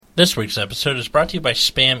This week's episode is brought to you by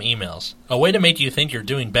spam emails, a way to make you think you're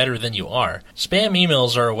doing better than you are. Spam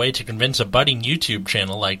emails are a way to convince a budding YouTube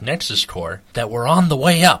channel like Nexus Core that we're on the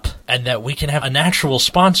way up and that we can have an actual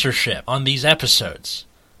sponsorship on these episodes.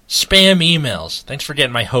 Spam emails. Thanks for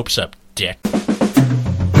getting my hopes up, dick.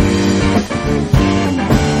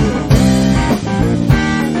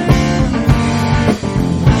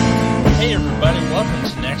 Hey everybody, welcome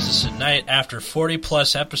to Nexus at Night. After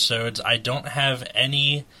 40-plus episodes, I don't have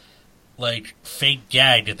any fake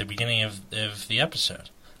gag at the beginning of the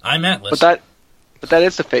episode. I'm Atlas. But that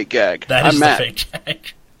is the fake gag. That is the fake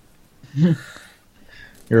gag.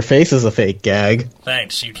 Your face is a fake gag.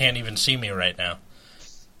 Thanks. You can't even see me right now.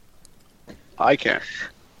 I can.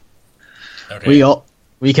 Okay.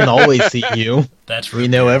 We can always see you. That's we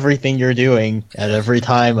know everything you're doing at every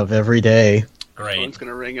time of every day. Great. Phone's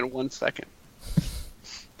gonna ring in 1 second.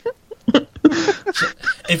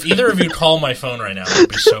 If either of you call my phone right now, I'd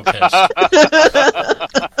be so pissed.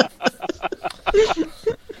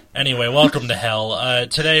 Anyway, welcome to hell.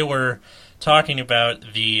 Today we're talking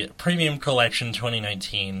about the Premium Collection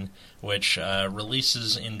 2019, which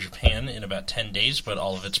releases in Japan in about 10 days, but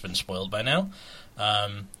all of it's been spoiled by now.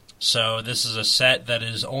 So this is a set that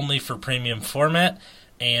is only for premium format,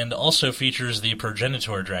 and also features the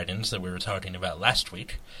Progenitor dragons that we were talking about last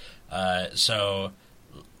week. So,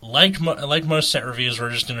 like most set reviews, we're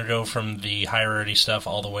just going to go from the high rarity stuff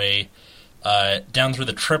all the way down through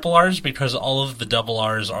the triple Rs, because all of the double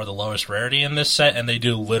Rs are the lowest rarity in this set, and they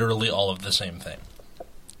do literally all of the same thing.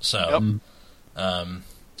 So,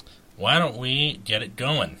 why don't we get it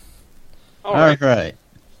going? Alright.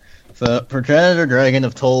 So, Progenitor Dragon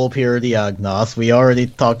of Total Purity Agnos. We already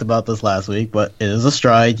talked about this last week, but it is a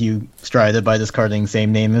stride. You stride it by discarding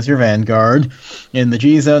same name as your Vanguard. In the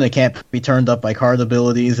G-Zone, it can't be turned up by card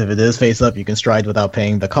abilities. If it is face-up, you can stride without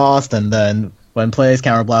paying the cost, and then when plays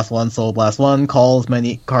Counterblast 1, Soul Blast 1, call as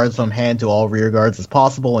many cards from hand to all rear guards as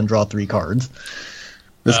possible and draw 3 cards.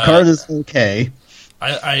 This card is okay.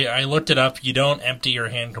 I looked it up. You don't empty your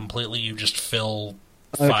hand completely. You just fill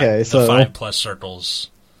the 5+ circles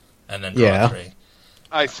and then draw 3.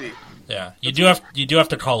 I see. Yeah, you do have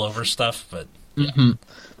to call over stuff, but yeah.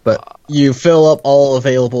 But you fill up all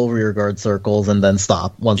available rear guard circles and then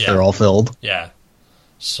stop once they're all filled. Yeah.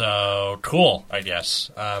 So cool, I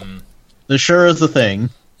guess. The sure is the thing.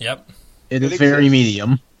 Yep. It is very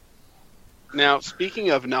medium. Now,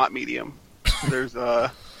 speaking of not medium, there's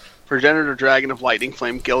Progenitor Dragon of Lightning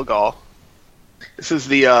Flame Gilgal. This is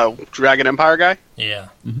the Dragon Empire guy. Yeah.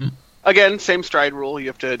 Mm-hmm. Again, same stride rule. You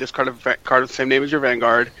have to discard a card of the same name as your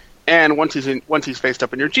Vanguard, and once he's faced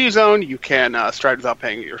up in your G-Zone, you can stride without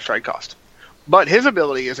paying your stride cost. But his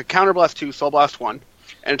ability is a Counterblast 2, Soul Blast 1,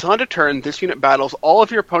 and until end of turn, this unit battles all of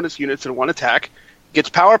your opponent's units in one attack, gets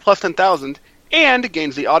power plus 10,000, and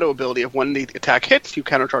gains the auto ability of when the attack hits, you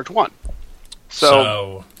countercharge 1.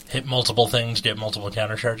 So hit multiple things, get multiple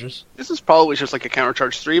countercharges? This is probably just like a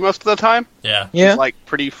countercharge 3 most of the time. Yeah. It's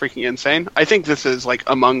pretty freaking insane. I think this is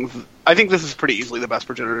I think this is pretty easily the best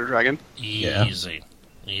Progenitor Dragon. Easy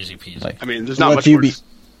peasy. I mean, there's not much worse.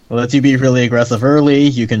 It lets you be really aggressive early.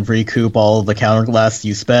 You can recoup all of the counterblast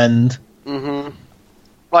you spend. Mm-hmm.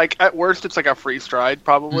 At worst, it's like a free stride,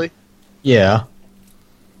 probably. Yeah.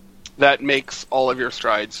 That makes all of your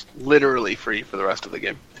strides literally free for the rest of the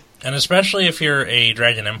game. And especially if you're a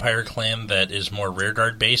Dragon Empire clan that is more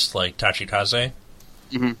rearguard based, like Tachikaze.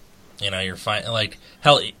 Mm-hmm. You know, you're fine.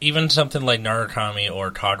 Hell, even something like Narukami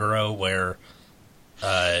or Kagero, where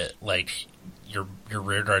your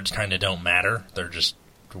rear guards kind of don't matter. They're just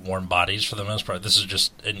warm bodies for the most part. This is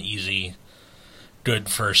just an easy, good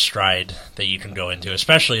first stride that you can go into,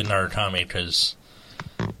 especially in Narukami, because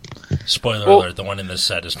spoiler alert, the one in this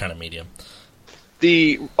set is kind of medium.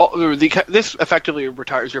 This effectively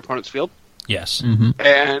retires your opponent's field. Yes. Mm-hmm.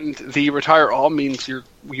 And the retire all means the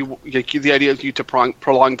idea is you to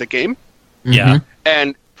prolong the game. Yeah.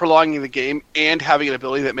 And prolonging the game and having an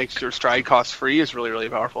ability that makes your stride cost free is really, really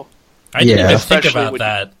powerful. I didn't even think about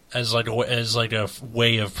that as a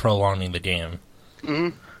way of prolonging the game.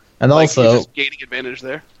 Mm-hmm. And also, you're just gaining advantage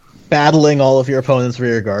there. Battling all of your opponent's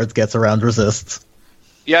rear guards gets around resists.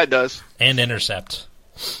 Yeah, it does. And intercept.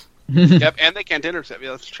 Yep, and they can't intercept.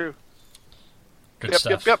 Yeah, that's true. Good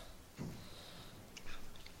stuff. Yep.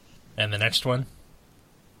 And the next one?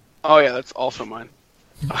 Oh yeah, that's also mine.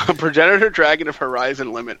 Progenitor Dragon of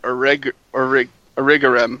Horizon Limit, Origarem.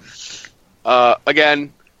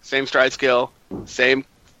 Again, same stride skill, same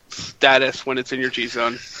status when it's in your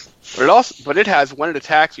G-Zone. But it has, when it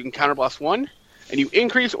attacks, you can counterblast 1, and you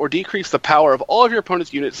increase or decrease the power of all of your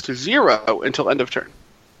opponent's units to 0 until end of turn.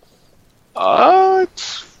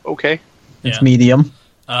 It's okay. It's medium.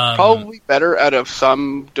 Probably better out of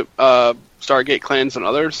some Stargate clans than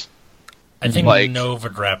others. I think like- Nova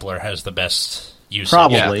Grappler has the best use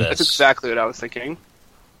Probably. of Yeah, this. that's exactly what I was thinking.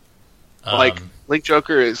 Um, Like, Link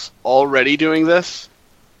Joker is already doing this.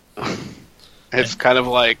 It's kind of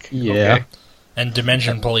like, Yeah. okay. and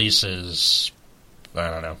Dimension Police is... I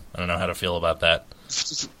don't know. I don't know how to feel about that.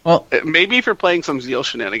 Well, Maybe if you're playing some Zeal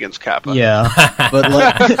shenanigans, Kappa. yeah, but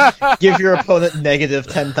like, give your opponent negative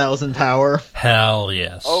 10,000 power. Hell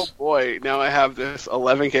yes. Oh boy, now I have this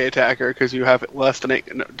 11k attacker because you have less than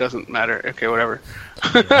 8. No, it doesn't matter. Okay, whatever.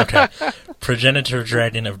 Okay. Progenitor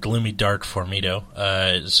Dragon of Gloomy Dark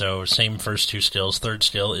Formido. So same first two skills. Third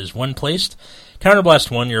skill is one placed. Counterblast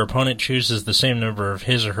 1, your opponent chooses the same number of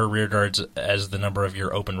his or her rear guards as the number of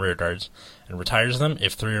your open rear guards and retires them.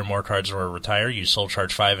 If 3 or more cards are retired, you soul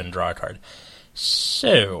charge 5 and draw a card.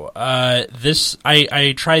 So,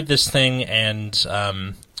 I tried this thing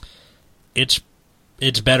and it's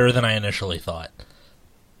better than I initially thought.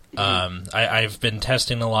 I've been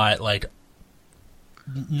testing a lot, like,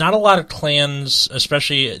 not a lot of clans,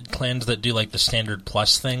 especially clans that do like the standard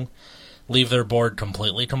plus thing, leave their board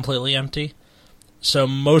completely empty. So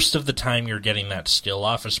most of the time you're getting that skill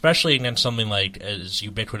off, especially against something like as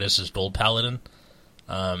ubiquitous as Gold Paladin,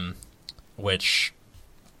 which,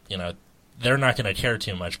 you know, they're not going to care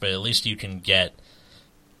too much, but at least you can get,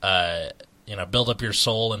 build up your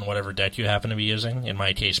soul in whatever deck you happen to be using, in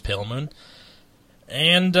my case, Pale Moon.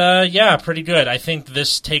 And, pretty good. I think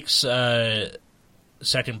this takes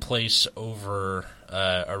second place over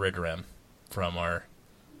Aridram from our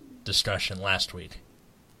discussion last week.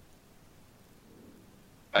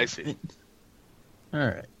 I see.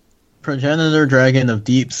 Alright. Progenitor Dragon of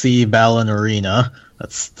Deep Sea Balan Arena.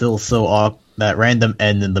 That's still so that random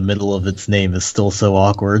N in the middle of its name is still so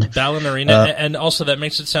awkward. Balan Arena, and also that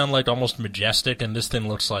makes it sound like almost majestic, and this thing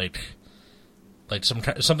looks like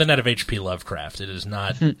something out of H.P. Lovecraft. It is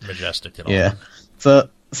not majestic at all. Yeah. So,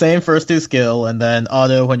 same first two skill, and then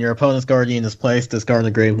auto, when your opponent's Guardian is placed, discard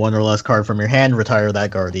a grade 1 or less card from your hand, retire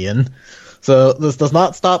that Guardian. So, this does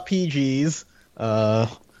not stop PGs.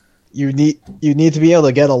 You need to be able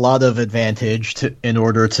to get a lot of advantage in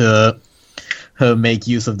order to make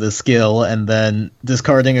use of this skill, and then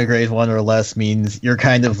discarding a grade 1 or less means you're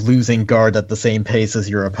kind of losing guard at the same pace as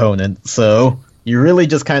your opponent, so you really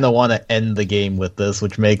just kind of want to end the game with this,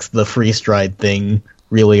 which makes the free stride thing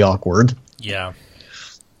really awkward. Yeah.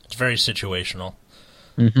 It's very situational.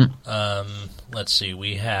 Let's see,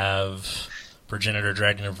 we have Progenitor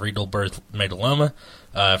Dragon of Regal Birth Megaloma.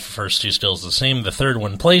 First two skills the same. The third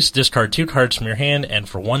one placed, discard 2 cards from your hand, and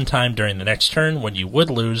for one time during the next turn, when you would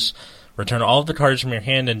lose, return all of the cards from your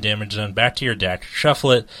hand and damage zone back to your deck,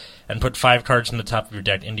 shuffle it, and put 5 cards from the top of your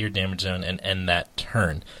deck into your damage zone and end that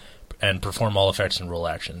turn, and perform all effects and rule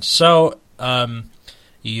actions. So,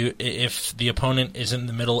 if the opponent is in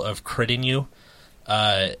the middle of critting you,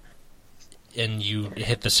 and you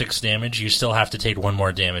hit the 6 damage, you still have to take 1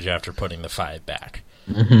 more damage after putting the 5 back.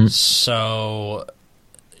 So,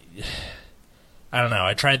 I don't know.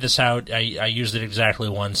 I tried this out. I used it exactly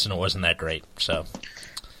once, and it wasn't that great. So,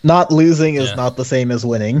 not losing is not the same as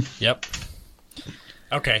winning. Yep.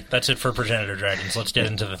 Okay, that's it for Progenitor Dragons. Let's get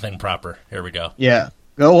into the thing proper. Here we go. Yeah.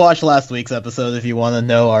 Go watch last week's episode if you want to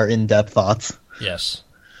know our in-depth thoughts. Yes.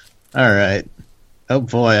 Alright. Oh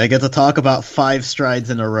boy, I get to talk about 5 strides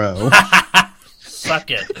in a row.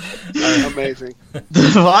 Suck it. Amazing.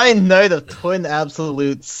 Divine Knight of Twin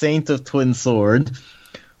Absolute, Saint of Twin Sword.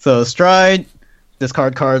 So, stride,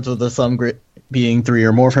 discard cards with the sum being 3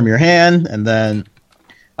 or more from your hand, and then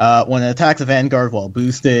when it attacks a Vanguard while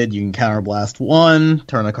boosted, you can counterblast 1,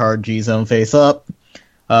 turn a card G-Zone face up.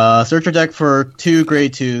 Search your deck for 2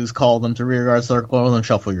 grade 2s, call them to rearguard circle, and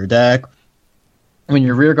shuffle your deck. When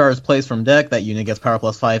your rearguard is placed from deck, that unit gets power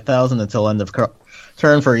plus 5,000 until end of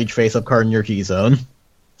turn for each face-up card in your G-Zone.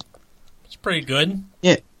 It's pretty good.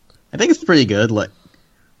 Yeah, I think it's pretty good. Like,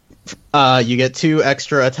 you get 2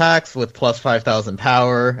 extra attacks with plus 5,000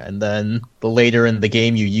 power, and then the later in the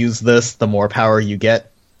game you use this, the more power you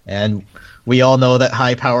get. And we all know that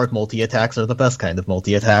high-powered multi-attacks are the best kind of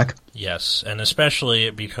multi-attack. Yes, and especially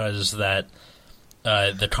because that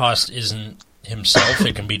the cost isn't himself,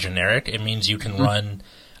 it can be generic. It means you can run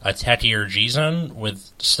a techier G-Zone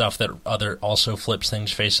with stuff that also flips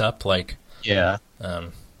things face up, like... Yeah. I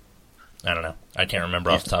don't know. I can't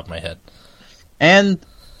remember off the top of my head. And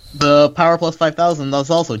the power plus 5,000 is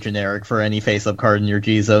also generic for any face-up card in your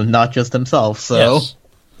G-Zone, not just himself, so... Yes.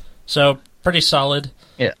 So, pretty solid.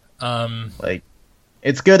 Yeah.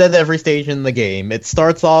 It's good at every stage in the game. It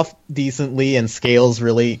starts off decently and scales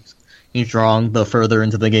really strong the further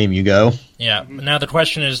into the game you go. Yeah. Now the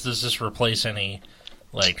question is, does this replace any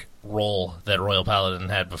like role that Royal Paladin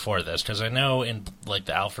had before this, because I know in like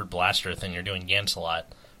the Alfred Blaster thing, you're doing Gancelot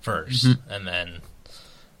first, and then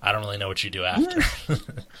I don't really know what you do after.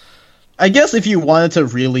 I guess if you wanted to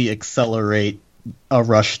really accelerate a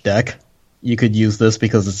rush deck, you could use this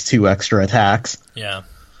because it's 2 extra attacks. Yeah.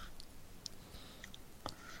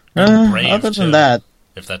 Brave, other too, than that,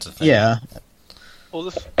 if that's a thing. yeah.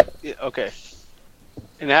 Well, okay.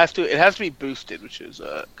 And it has to be boosted, which is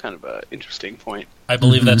kind of an interesting point. I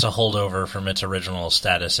believe that's a holdover from its original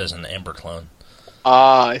status as an Amber clone.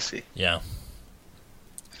 Ah, I see. Yeah.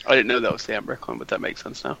 I didn't know that was the Amber clone, but that makes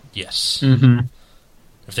sense now. Yes. Mm-hmm.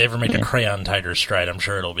 If they ever make a Crayon Tiger Stride, I'm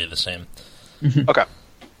sure it'll be the same. Okay.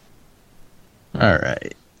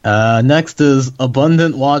 Alright. Next is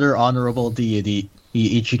Abundant Water Honorable Deity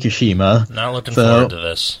Ichikishima. Not looking forward to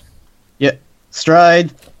this. Yeah.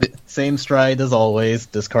 Stride, same stride as always.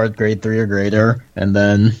 Discard grade 3 or greater. And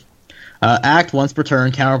then act once per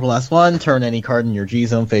turn, counterblast 1, turn any card in your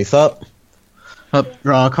G-zone face up.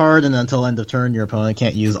 Draw a card, and until end of turn, your opponent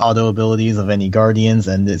can't use auto abilities of any guardians,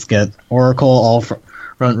 and it's get Oracle, all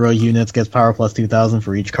front row units gets power plus 2,000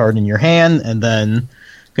 for each card in your hand, and then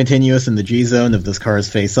continuous in the G-zone if this card is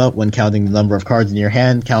face up. When counting the number of cards in your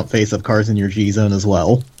hand, count face up cards in your G-zone as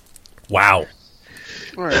well. Wow.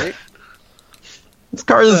 Alright. This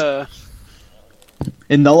card is...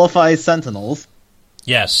 it nullifies Sentinels.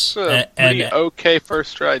 Yes. Pretty okay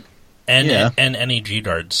first stride. And any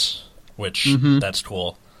G-guards, which, that's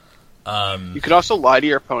cool. You could also lie to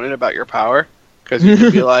your opponent about your power, because you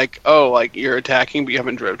could be like, oh, like, you're attacking, but you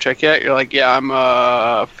haven't drove check yet. You're like, yeah, I'm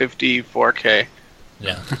 54k.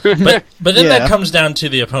 Yeah. But then that comes down to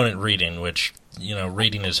the opponent reading, which,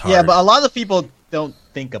 reading is hard. Yeah, but a lot of people don't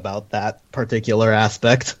think about that particular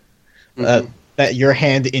aspect. That your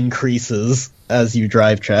hand increases as you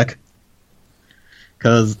drive check.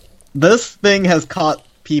 Because this thing has caught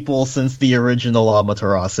people since the original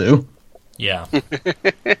Amaterasu. Yeah.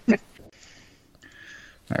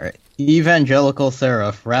 Alright. Evangelical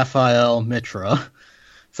Seraph, Raphael Mitra.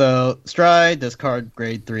 So, stride, discard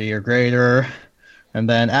grade 3 or greater. And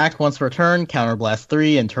then act once per turn, counterblast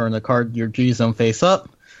 3, and turn a card your G-zone face up.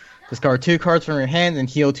 Discard 2 cards from your hand and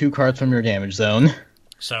heal 2 cards from your damage zone.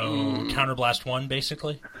 So, counterblast 1,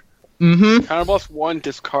 basically? Mm-hmm. Counterblast 1,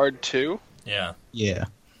 discard 2? Yeah. Yeah.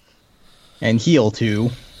 And heal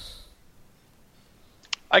 2.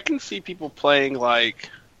 I can see people playing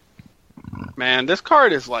like... Man, this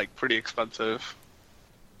card is like pretty expensive.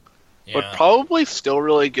 Yeah. But probably still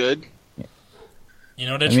really good. You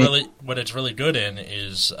know what it's really good in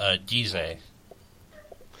is Gize.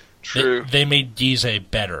 True. They made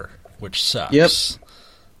Gize better, which sucks. Yep.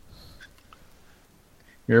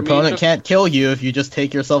 Your opponent can't kill you if you just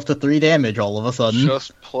take yourself to 3 damage all of a sudden.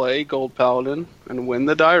 Just play Gold Paladin and win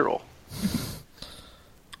the die roll.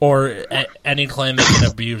 Or any claim that can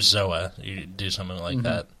abuse Zoa. You do something like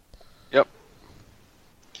that. Yep.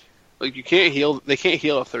 Like, you can't heal... They can't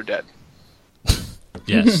heal if they're dead.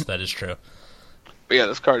 Yes, that is true. But yeah,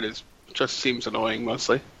 this card just seems annoying,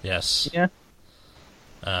 mostly. Yes. Yeah.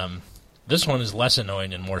 This one is less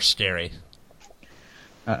annoying and more scary.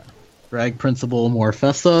 Drag Principal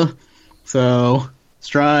Morfessa. So,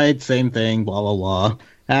 stride, same thing, blah blah blah.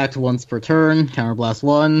 Act once per turn, counterblast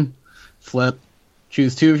 1, flip,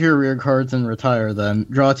 choose 2 of your rear cards and retire them.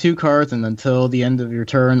 Draw 2 cards, and until the end of your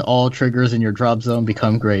turn, all triggers in your drop zone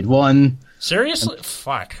become grade 1. Seriously?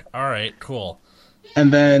 Fuck. Alright, cool.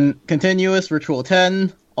 And then, continuous, Ritual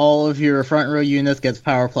 10, all of your front row units gets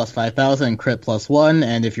power plus 5,000 and crit plus 1,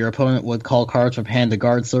 and if your opponent would call cards from hand to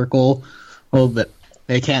guard circle, well,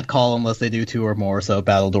 they can't call unless they do 2 or more, so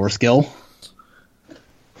Battle Door skill.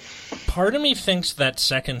 Part of me thinks that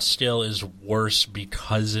second skill is worse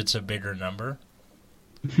because it's a bigger number.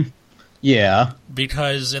 Yeah.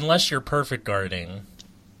 Because unless you're perfect guarding...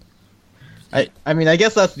 I mean, I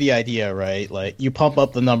guess that's the idea, right? Like, you pump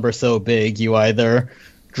up the number so big, you either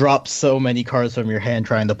drop so many cards from your hand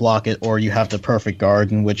trying to block it, or you have the perfect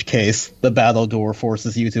guard, in which case the Battle Door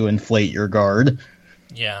forces you to inflate your guard.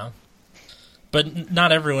 Yeah. But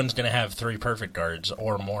not everyone's going to have 3 perfect guards,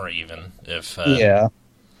 or more even. Yeah.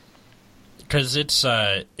 Because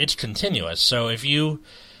it's continuous, so if you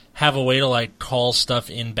have a way to like call stuff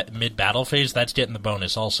in mid-battle phase, that's getting the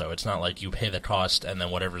bonus also. It's not like you pay the cost and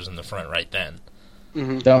then whatever's in the front right then.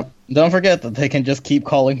 Mm-hmm. Don't forget that they can just keep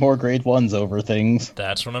calling more grade 1s over things.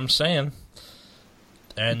 That's what I'm saying.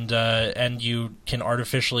 And you can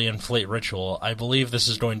artificially inflate ritual. I believe this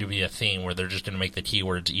is going to be a theme where they're just going to make the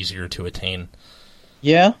keywords easier to attain.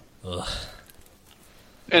 Yeah. Ugh.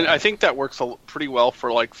 And I think that works pretty well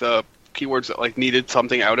for like the keywords that like needed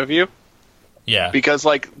something out of you. Yeah. Because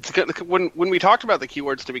when we talked about the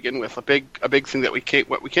keywords to begin with, a big thing that we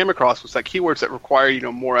came across was that keywords that require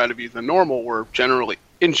more out of you than normal were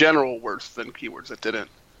in general worse than keywords that didn't.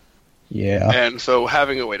 Yeah. And so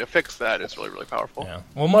having a way to fix that is really, really powerful. Yeah.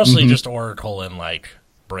 Well, mostly just Oracle and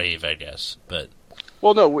Brave, I guess. But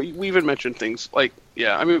well, no, we even mentioned things there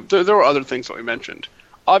were other things that we mentioned.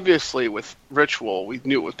 Obviously, with Ritual, we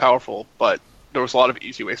knew it was powerful, but there was a lot of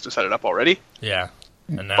easy ways to set it up already. yeah.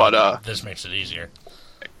 And now this makes it easier.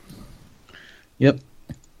 Yep.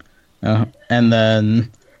 And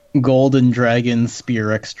then Golden Dragon,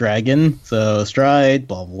 Spear X Dragon. So Stride,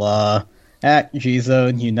 blah blah. Act,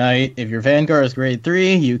 G-Zone, Unite. If your Vanguard is grade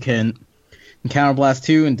 3, you can Counterblast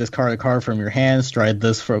 2 and discard a card from your hand. Stride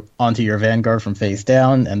this onto your Vanguard from face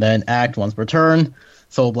down, and then act once per turn.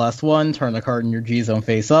 Soul Blast 1, turn a card in your G-Zone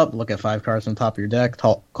face up. Look at 5 cards on top of your deck.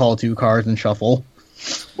 Call 2 cards and shuffle.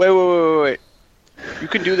 Wait. You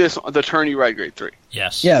can do this on the turn you ride grade 3.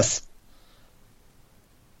 Yes. Yes.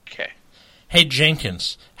 Okay. Hey,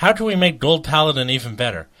 Jenkins, how can we make Gold Paladin even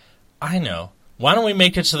better? I know. Why don't we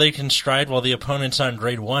make it so they can stride while the opponent's on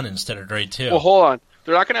grade 1 instead of grade 2? Well, hold on.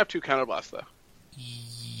 They're not going to have 2 counterblasts, though.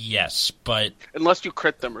 Yes, but... Unless you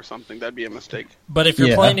crit them or something, that'd be a mistake. But if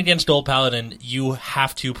you're playing against Gold Paladin, you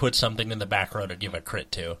have to put something in the back row to give a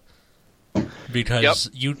crit to. Because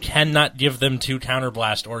you cannot give them 2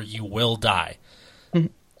 counterblast or you will die.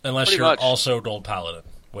 Unless Pretty you're much. also Gold Paladin,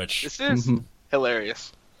 which... This is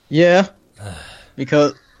hilarious. Yeah.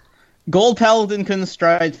 Because Gold Paladin couldn't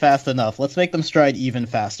stride fast enough. Let's make them stride even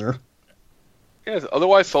faster. Yeah,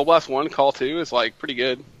 otherwise Soul Blast 1, Call 2 is, pretty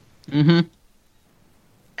good. Mm-hmm.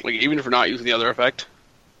 Even if you're not using the other effect.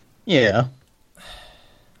 Yeah.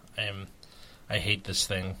 I hate this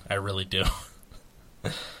thing. I really do.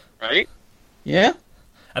 Right? Yeah?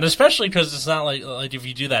 And especially because it's not like if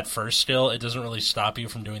you do that first skill, it doesn't really stop you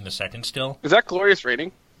from doing the second skill. Is that Glorious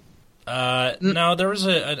Rating? No, there was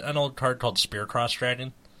an old card called Spearcross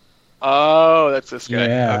Dragon. Oh, that's this guy.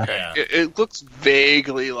 Yeah. Okay. Yeah. It looks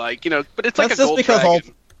vaguely like, but it's like That's a just gold because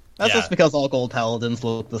dragon. That's just because all Gold Paladins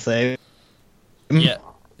look the same. Yeah.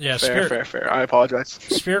 Yeah, Fair. I apologize.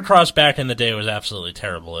 Spearcross back in the day was absolutely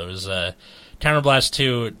terrible. It was Counterblast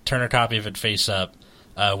 2, turn a copy of it face up.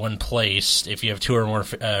 When placed, if you have 2 or more,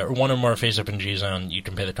 1 or more face up in G zone, you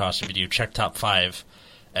can pay the cost if you do. Check top 5,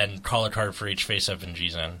 and call a card for each face up in G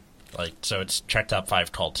zone. So it's check top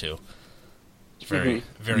 5, call 2. It's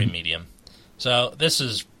very medium. So this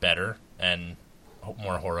is better and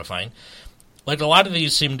more horrifying. A lot of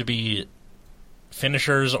these seem to be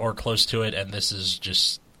finishers or close to it, and this is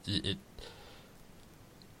just it.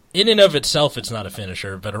 In and of itself, it's not a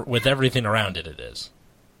finisher, but with everything around it, it is.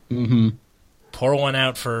 Mm-hmm. Pour one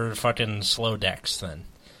out for fucking slow decks, then.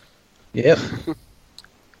 Yep.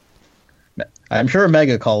 I'm sure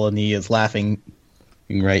Mega Colony is laughing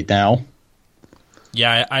right now.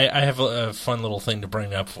 Yeah, I have a fun little thing to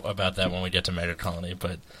bring up about that when we get to Mega Colony,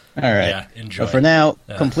 but All right. yeah, enjoy. But for now,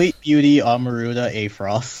 Complete Beauty, Amaruta,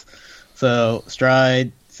 Aphros. So,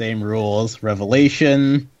 Stride, same rules.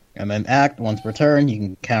 Revelation, and then Act, once per turn. You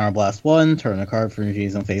can Counterblast 1, turn a card from your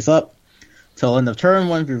G-Zone face up. Till end of turn,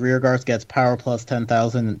 one of your rear guards gets power plus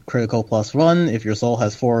 10,000, critical plus 1. If your soul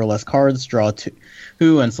has 4 or less cards, draw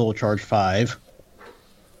 2 and soul charge 5.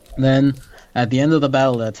 Then, at the end of the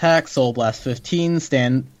battle attack, Soul Blast 15,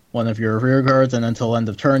 stand one of your rear guards, and until end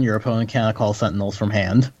of turn, your opponent cannot call Sentinels from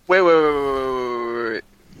hand. Wait.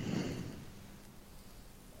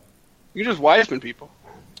 You just Wiseman people.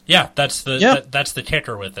 Yeah, that's the that's the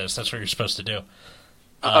kicker with this. That's what you're supposed to do.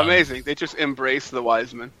 Amazing. They just embrace the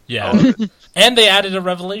Wiseman. Yeah. And they added a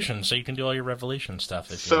Revelation, so you can do all your Revelation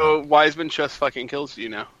stuff. If you want. Wiseman just fucking kills you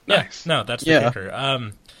now. Yeah, Nice. no, that's the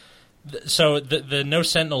kicker. So the no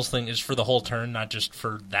Sentinels thing is for the whole turn, not just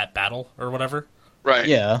for that battle or whatever. Right.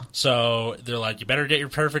 Yeah. So they're like, you better get your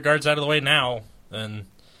perfect guards out of the way now. And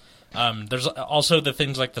there's also the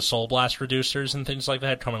things like the Soul Blast reducers and things like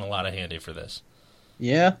that come in a lot of handy for this.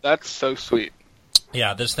 Yeah. That's so sweet.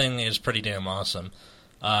 Yeah, this thing is pretty damn awesome.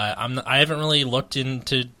 I haven't really looked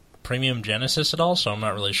into Premium Genesis at all, so I'm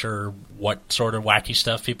not really sure what sort of wacky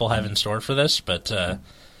stuff people have in store for this, but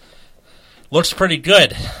looks pretty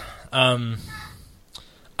good.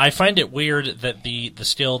 I find it weird that the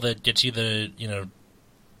skill that gets you the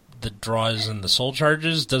draws and the soul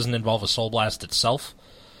charges doesn't involve a Soul Blast itself.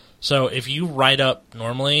 So if you ride up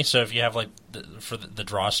normally, so if you have for the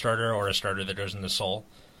draw starter or a starter that goes into soul,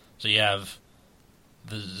 so you have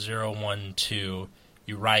the 0, 1, 2,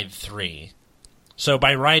 you ride 3. So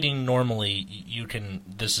by riding normally, you can.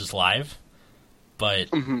 This is live,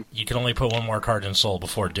 but you can only put one more card in soul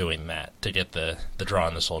before doing that to get the draw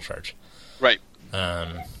and the soul charge. Right.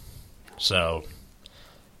 So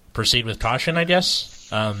proceed with caution, I guess.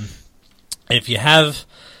 If you have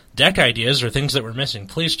deck ideas or things that we're missing,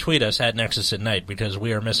 please tweet us at Nexus at Night, because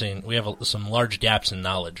we have some large gaps in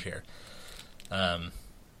knowledge here.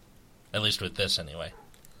 At least with this, anyway.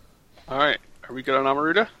 All right. Are we good on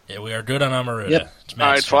Amaruta? Yeah, we are good on Amaruta. Yep. It's All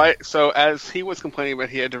Matt's right. turn. So as he was complaining about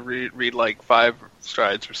he had to read like 5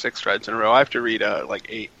 strides or 6 strides in a row, I have to read like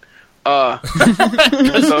 8. So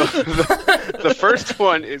the first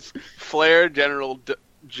one is Flare General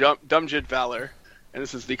Dumjid Valor. And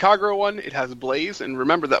this is the Kagura one. It has Blaze, and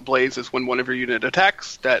remember that Blaze is when one of your unit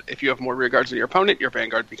attacks, that if you have more rear guards than your opponent, your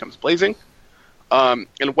Vanguard becomes blazing. And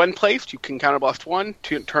when placed, you can counterblast 1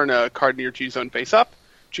 to turn a card in your G-zone face up.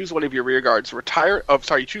 Choose one of your rear guards,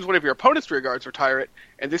 choose one of your opponent's rear guards, retire it,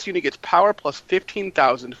 and this unit gets power plus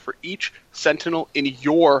 15,000 for each Sentinel in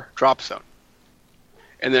your drop zone.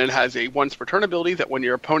 And then it has a once per turn ability that when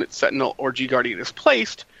your opponent's Sentinel or G-Guardian is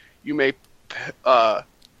placed, you may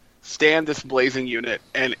stand this blazing unit,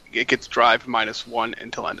 and it gets drive -1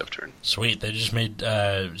 until end of turn. Sweet. They just made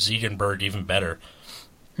Ziegenberg even better.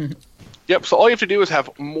 Yep, so all you have to do is have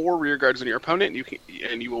more rear guards than your opponent,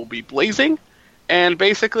 and you will be blazing. And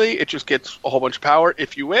basically, it just gets a whole bunch of power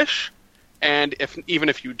if you wish. And even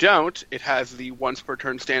if you don't, it has the once per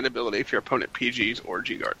turn stand ability if your opponent PGs or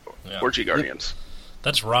G-Guardians.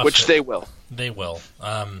 That's rough. Which they will. They will.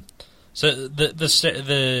 So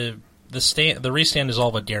the restand is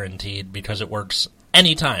all but guaranteed because it works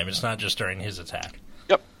anytime. It's not just during his attack.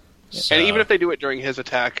 Yep. So, and even if they do it during his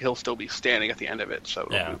attack, he'll still be standing at the end of it, so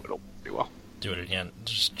it'll do well. Do it again.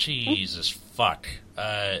 Just Jesus fuck.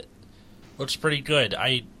 Looks pretty good.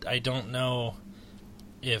 I don't know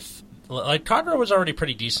if Kagura was already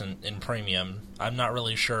pretty decent in premium. I'm not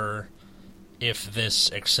really sure if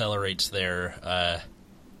this accelerates their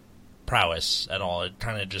prowess at all. It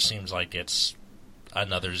kind of just seems like it's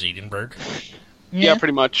another Ziegenberg. Yeah,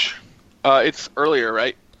 pretty much. It's earlier,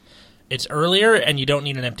 right? It's earlier, and you don't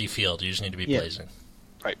need an empty field. You just need to be blazing.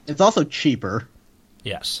 Right. It's also cheaper.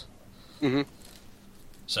 Yes. Mm-hmm.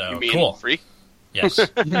 So you mean cool. Free? Yes.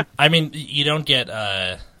 I mean, you don't get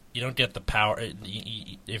the power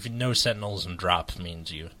if no Sentinels and drop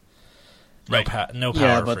means you no power.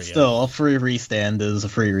 Yeah, but for still, a free restand is a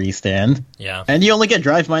free restand. Yeah. And you only get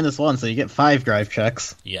drive -1, so you get 5 drive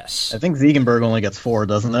checks. Yes. I think Ziegenberg only gets 4,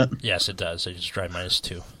 doesn't it? Yes, it does. They just drive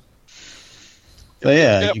 -2. So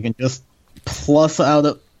yeah, You can just plus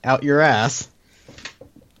out your ass.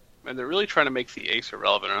 And they're really trying to make the ace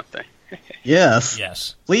irrelevant, aren't they? Yes.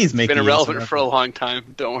 Yes. Please make It's been the irrelevant for a long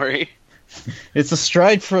time, don't worry. It's a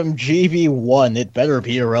stride from GB1. It better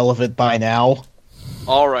be irrelevant by now.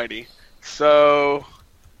 Alrighty. So,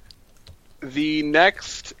 the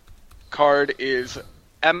next card is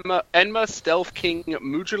Enma Stealth King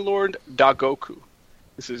Mujilord Dagoku.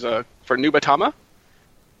 This is for Nubatama.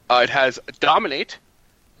 It has Dominate,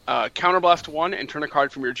 Counterblast 1, and turn a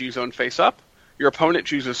card from your G-Zone face up. Your opponent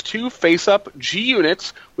chooses 2 face-up G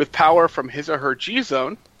units with power from his or her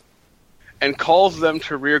G-Zone and calls them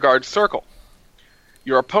to rearguard circle.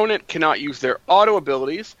 Your opponent cannot use their auto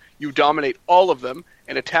abilities. You dominate all of them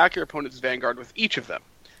and attack your opponent's Vanguard with each of them.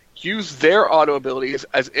 Use their auto abilities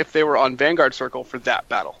as if they were on Vanguard circle for that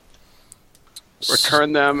battle.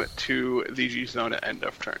 Return them to the G-Zone at end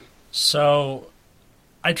of turn. So,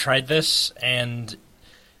 I tried this, and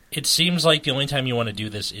it seems like the only time you want to do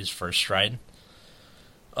this is first stride.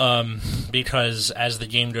 Because as the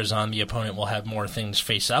game goes on, the opponent will have more things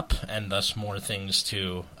face up, and thus more things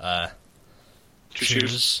to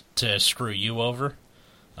choose to screw you over.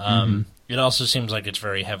 It also seems like it's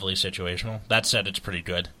very heavily situational. That said, it's pretty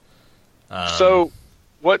good. So,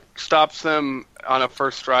 what stops them on a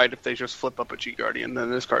first stride if they just flip up a G-Guardian? Then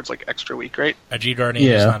this card's like extra weak, right? A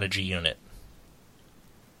G-Guardian is not a G unit.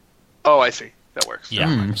 Oh, I see. That works.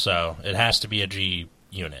 Yeah, so it has to be a G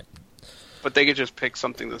unit. But they could just pick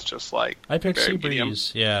something that's just like I picked very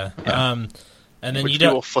Seabreeze, yeah. And then which you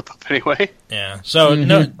don't will flip up anyway. Yeah. So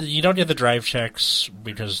no, you don't get the drive checks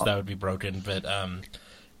because that would be broken. But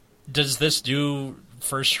does this do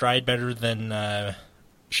first stride better than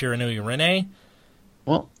Shiranui Rene?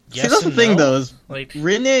 Well, Yes see, that's the and thing, no. though, is Like,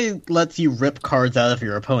 Rene lets you rip cards out of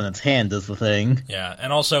your opponent's hand is the thing. yeah,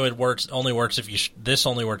 and also it only works if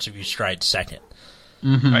you stride second.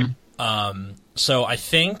 Right. So I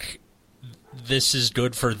think this is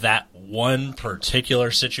good for that one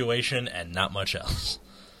particular situation and not much else.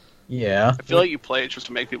 Yeah. I feel like you play it just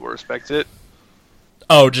to make people respect it.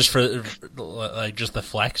 Oh, just for like just the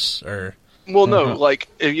flex, or Well, no, like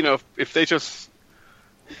if they just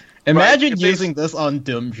Imagine if they- using this on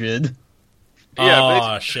Dumjid.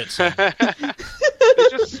 Yeah, Oh, shit, son. They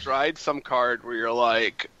just stride some card where you're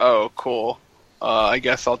like, oh, cool. I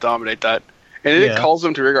guess I'll dominate that. And it calls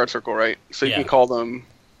them to rearguard circle, right? So you can call them.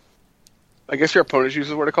 I guess your opponent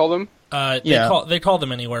chooses where to call them. They call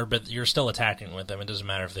them anywhere, but you're still attacking with them. It doesn't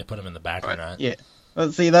matter if they put them in the back or not. Yeah.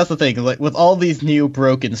 But see, that's the thing. Like, with all these new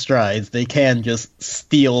broken strides, they can just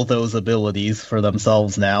steal those abilities for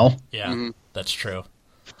themselves now. Yeah, that's true.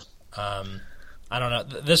 I don't know.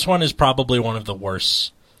 This one is probably one of the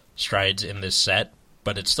worst strides in this set,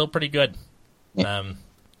 but it's still pretty good. Yeah.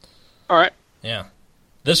 All right. Yeah.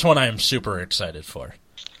 This one I am super excited for.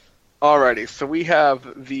 Alrighty, so we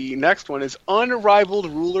have the next one is Unrivaled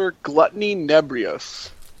Ruler Gluttony Nebrios.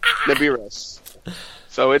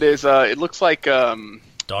 So it is. It looks like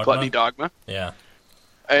Gluttony Dogma. Yeah.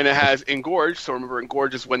 And it has Engorge. So remember,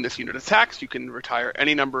 Engorge is when this unit attacks. You can retire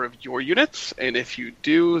any number of your units, and if you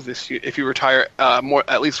do this, if you retire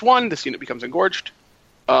at least one, this unit becomes engorged.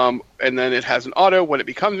 And then it has an auto. When it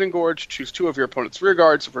becomes engorged, choose 2 of your opponent's rear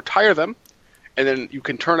guards, retire them, and then you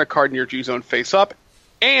can turn a card in your G zone face up,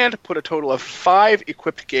 and put a total of 5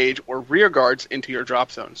 equipped gauge or rear guards into your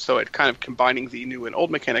drop zone. So it kind of combining the new and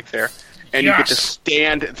old mechanic there, and you get to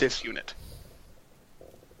stand this unit.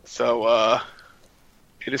 So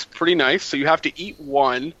it is pretty nice. So you have to eat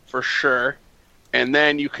 1 for sure, and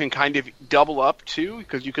then you can kind of double up 2,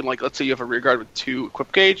 because you can, like, let's say you have a rear guard with 2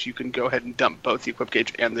 equipped gauge, you can go ahead and dump both the equipped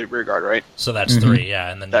gauge and the rear guard, right? So that's 3,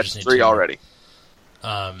 yeah, and then that's you just 3 need 2 already.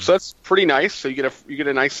 So that's pretty nice. So you get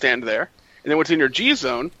a nice stand there. And then what's in your G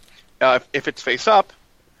zone, if it's face up,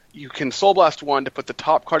 you can Soul Blast 1 to put the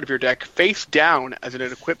top card of your deck face down as an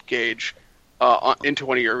equipped gauge into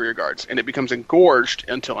one of your rear guards, and it becomes engorged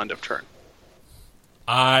until end of turn.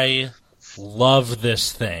 I love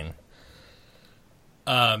this thing.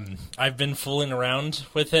 I've been fooling around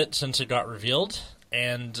with it since it got revealed,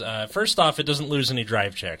 and first off, it doesn't lose any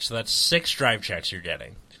drive checks, so that's 6 drive checks you're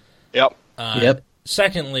getting. Yep.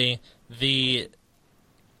 Secondly, the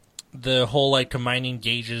whole, like, combining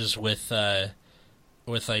gauges with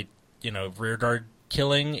like, you know, rear guard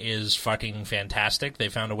killing is fucking fantastic. They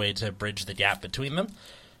found a way to bridge the gap between them.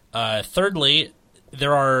 Thirdly,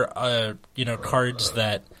 there are cards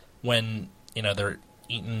that when, you know, they're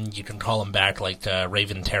eaten, you can call them back, like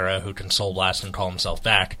Raven Terra, who can Soul Blast and call himself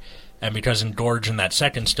back. And because Engorge and that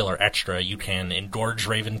second still are extra, you can Engorge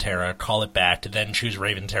Raven Terra, call it back, then choose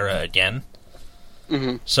Raven Terra again.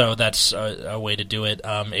 Mm-hmm. So that's a way to do it.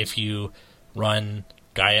 If you run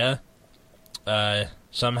Gaia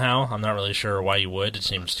somehow, I'm not really sure why you would. It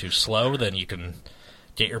seems too slow. Then you can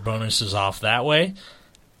get your bonuses off that way.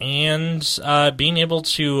 And being able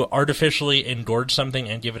to artificially engorge something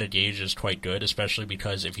and give it a gauge is quite good, especially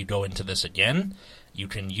because if you go into this again, you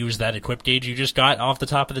can use that equip gauge you just got off the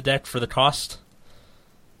top of the deck for the cost.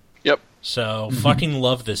 Yep. So fucking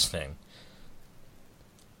love this thing.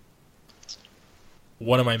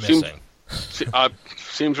 What am I missing?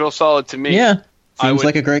 Seems real solid to me. Yeah, seems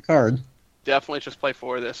like a great card. Definitely just play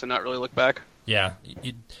 4 of this and not really look back. Yeah.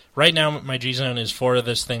 Right now, my G-Zone is 4 of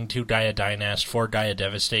this thing, 2 Gaia Dynast, 4 Gaia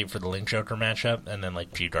Devastate for the Link Joker matchup, and then,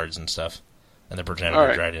 like, G-Guards and stuff. And the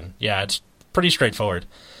Progenitor Dragon. Yeah, it's pretty straightforward.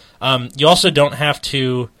 You also don't have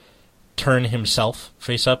to turn himself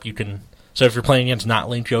face up. You can... So if you're playing against not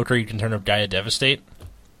Link Joker, you can turn up Gaia Devastate.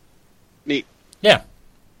 Neat. Yeah.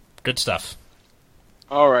 Good stuff.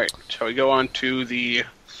 Alright, shall we go on to the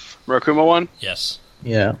Murakumo one? Yes.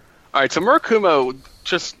 Yeah. Alright, so Murakumo,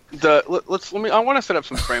 I want to set up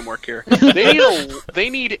some framework here. They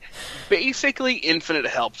need basically infinite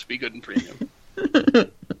help to be good in premium.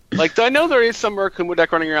 Like, I know there is some Murakumo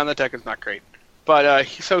deck running around. That deck is not great. But,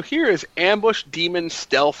 so here is Ambush Demon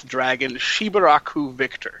Stealth Dragon Shibaraku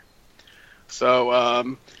Victor.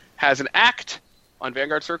 So, has an act on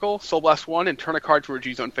Vanguard Circle, Soul Blast 1, and turn a card to a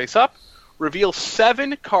G-Zone face up. Reveal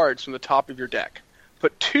 7 cards from the top of your deck.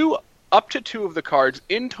 Put up to 2 of the cards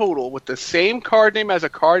in total with the same card name as a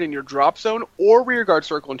card in your drop zone or rearguard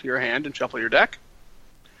circle into your hand and shuffle your deck.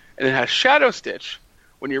 And it has Shadow Stitch.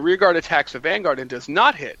 When your rearguard attacks a Vanguard and does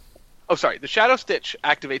not hit... Oh, sorry. The Shadow Stitch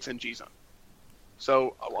activates in G-Zone.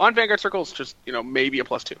 So on Vanguard Circle, it's just, maybe a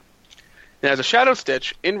 +2. It has a Shadow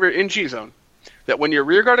Stitch in G-Zone that when your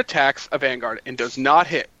rearguard attacks a Vanguard and does not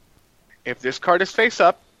hit, if this card is face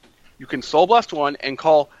up, you can Soul Blast 1 and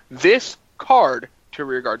call this card to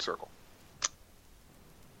rearguard circle.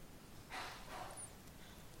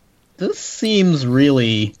 This seems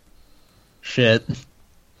really shit.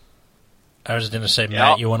 I was going to say,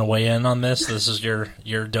 Matt, you want to weigh in on this? This is your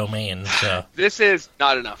domain. So this is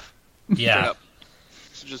not enough. Yeah.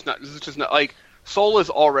 This is just not Soul is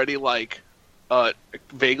already like a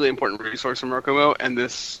vaguely important resource in Murakumo, and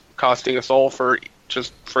this costing a soul for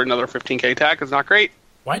another 15k attack is not great.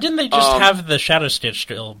 Why didn't they just have the Shadow Stitch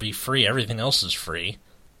still be free? Everything else is free.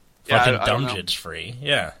 Yeah, Fucking I don't know. Dumjit's free.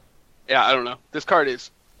 Yeah. Yeah, I don't know. This card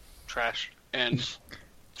is trash, and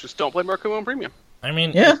just don't play Murakumo in Premium. I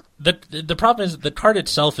mean, Yeah. the problem is the card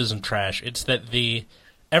itself isn't trash. It's that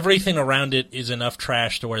everything around it is enough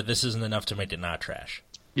trash to where this isn't enough to make it not trash.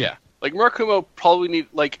 Yeah. Like, Murakumo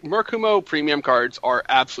Premium cards are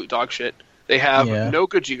absolute dog shit. They have no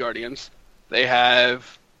good G-Guardians. They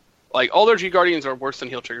have, all their G-Guardians are worse than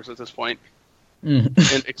heal triggers at this point.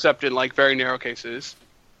 Except in, very narrow cases.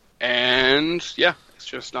 And, yeah, it's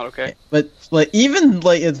just not okay. But, even,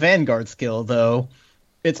 its Vanguard skill, though,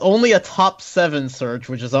 it's only a top 7 search,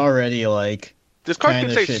 which is already, This card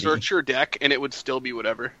could say shitty. search your deck, and it would still be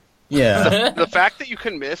whatever. Yeah. The fact that you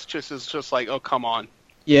can miss is just oh, come on.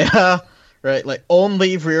 Yeah, right,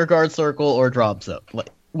 only Rearguard Circle or Drop Zone.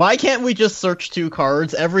 Why can't we just search 2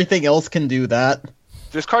 cards? Everything else can do that.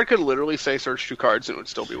 This card could literally say search 2 cards, and it would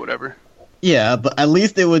still be whatever. Yeah, but at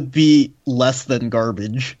least it would be less than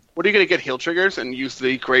garbage. What are you going to get heal triggers and use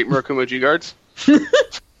the great Murakumo G-Guards? Hell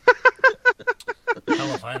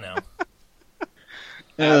if I know.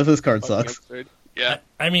 Yeah, this card Fucking sucks. absurd. Yeah.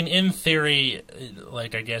 I mean, in theory, I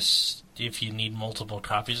guess if you need multiple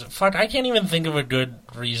copies... Fuck, I can't even think of a good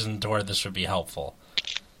reason to where this would be helpful.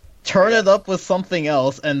 Turn it up with something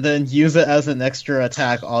else, and then use it as an extra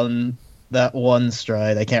attack on that one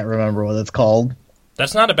stride. I can't remember what it's called.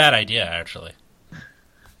 That's not a bad idea, actually.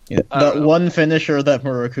 Yeah, I don't that know. one finisher that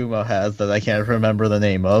Murakumo has that I can't remember the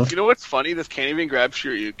name of. You know what's funny? This can't even grab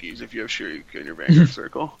Shiryukis if you have Shiryuki in your Vanguard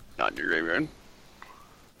Circle, not in your graveyard.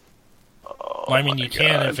 Oh, Well, I mean, my you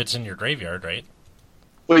can God. if it's in your graveyard, right?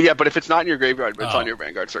 Well, yeah, but if it's not in your graveyard, but it's Oh. on your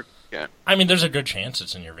Vanguard Circle, yeah. I mean, there's a good chance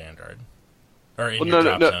it's in your Vanguard. Or in Well, your no,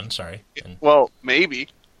 drop no. zone, sorry. And- Well, maybe,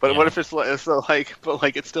 but Yeah. what if it's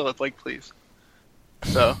it's still please.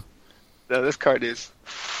 So, no, this card is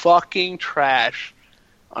fucking trash.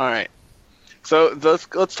 All right, so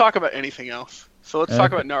let's talk about anything else. So let's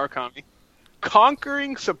talk about Narukami,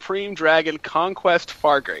 Conquering Supreme Dragon Conquest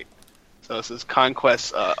Fargate. So this is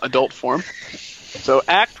Conquest's adult form. So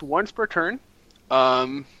act once per turn.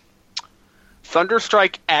 Thunderstrike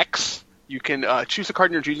X. You can choose a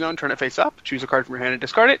card in your G zone, turn it face up. Choose a card from your hand and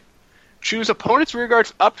discard it. Choose opponent's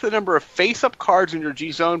rearguards up to the number of face-up cards in your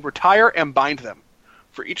G zone. Retire and bind them.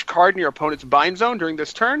 For each card in your opponent's bind zone during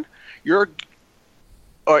this turn, for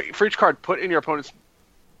each card in your opponent's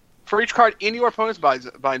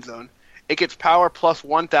bind zone, it gets power plus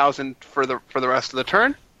 1,000 for the rest of the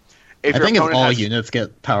turn. If I your think it's opponent all has- units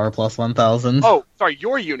get power plus 1,000. Oh, sorry,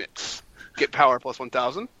 your units get power plus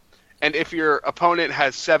 1,000. And if your opponent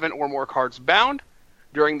has 7 or more cards bound,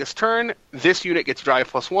 during this turn, this unit gets drive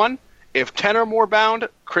plus 1. If 10 or more bound,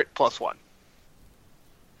 crit plus 1.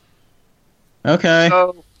 Okay.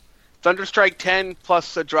 So, Thunderstrike 10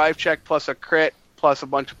 plus a drive check plus a crit plus a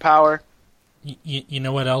bunch of power. You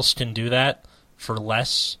know what else can do that for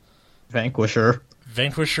less? Vanquisher.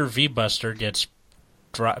 Vanquisher V-Buster gets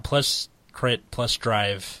plus crit plus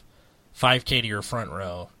drive 5k to your front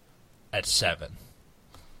row at 7.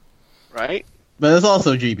 Right? But it's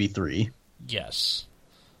also GB3. Yes.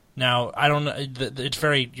 Now, I don't know. It's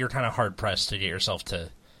you're kind of hard pressed to get yourself to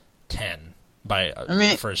 10 by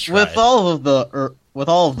first try. with all of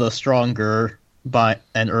the stronger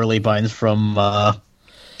and early binds from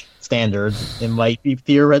standard, it might be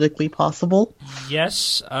theoretically possible.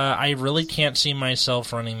 Yes, I really can't see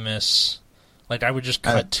myself running this. I would just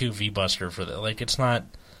cut 2 V-Buster for that. It's not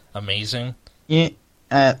amazing. Yeah.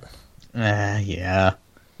 Yeah.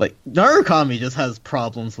 Narukami just has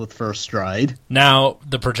problems with first stride. Now,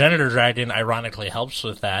 the Progenitor Dragon ironically helps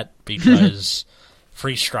with that because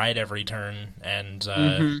free stride every turn, and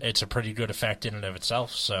it's a pretty good effect in and of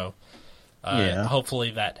itself, so hopefully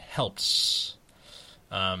that helps.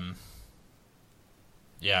 Yeah,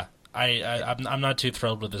 I'm not too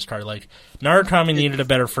thrilled with this card. Narukami needed a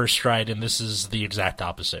better first stride, and this is the exact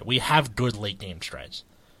opposite. We have good late-game strides.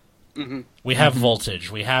 Mm-hmm. We have Voltage,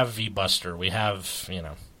 we have V-Buster, we have,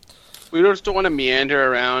 We just don't want to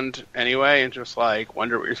meander around anyway and just,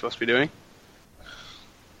 wonder what you're supposed to be doing.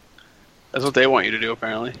 That's what they want you to do,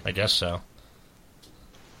 apparently. I guess so.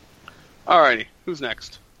 Alrighty, who's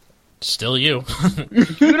next? Still you.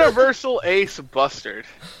 Universal Ace Bustard.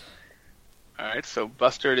 Alright, so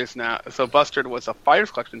Bustard was a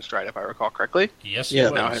Fighters Collection stride, if I recall correctly. Yes, Yeah.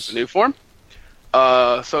 it Now it was. has a new form.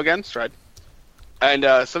 So again, stride. And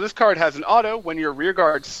so this card has an auto. When your rear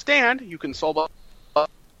guards stand, you can Soul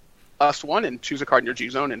Blast 1 and choose a card in your G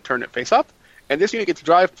zone and turn it face up. And this unit gets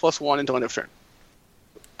drive plus 1 until end of turn.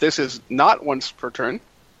 This is not once per turn.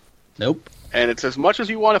 Nope. And it's as much as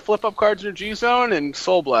you want to flip up cards in your G Zone and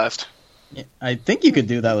Soul Blast. Yeah, I think you could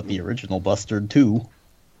do that with the original Bustard too.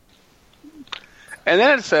 And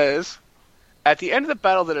then it says, at the end of the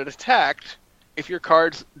battle that it attacked, if your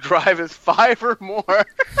cards drive as 5 or more,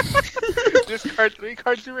 discard 3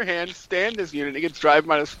 cards from your hand, stand this unit, it gets drive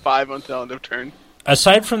 -5 until end of turn.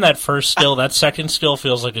 Aside from that first skill, that second skill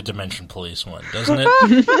feels like a Dimension Police one, doesn't it?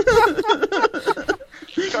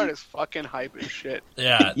 This card is fucking hype as shit.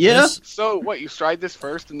 Yeah. Yeah. So, what, you stride this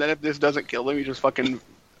first, and then if this doesn't kill them, you just fucking...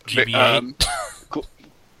 GBA.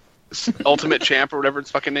 Ultimate Champ or whatever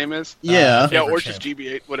its fucking name is. Yeah. Yeah, Favorite or champ. just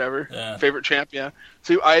GB8, whatever. Yeah. Favorite Champ, yeah.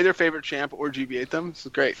 So you either Favorite Champ or GB8 them. This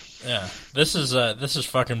is great. Yeah. This is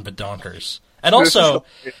fucking badonkers. And also,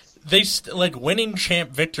 winning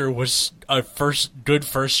Champ Victor was a good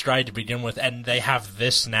first stride to begin with, and they have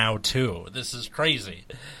this now too. This is crazy.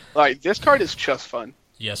 Like, this card is just fun.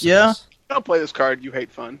 Yes. Yeah. It is. Don't play this card, you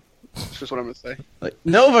hate fun. That's just what I'm going to say. Like,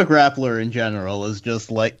 Nova Grappler in general is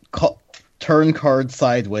just like turn cards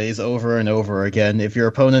sideways over and over again. If your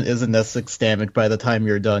opponent isn't at 6 damage by the time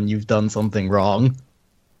you're done, you've done something wrong.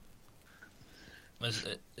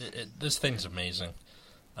 This thing's amazing.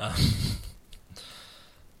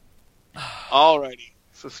 Alrighty.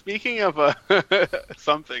 So speaking of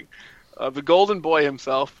something, the Golden Boy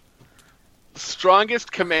himself,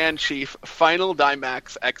 strongest command chief, Final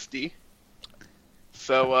Dimax XD.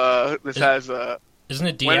 So this has Isn't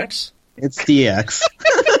it DX? It's DX.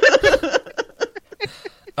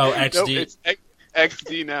 Oh, XD. Nope, it's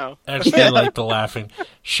XD now. XD like the laughing.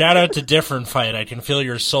 Shout out to Different Fight. I can feel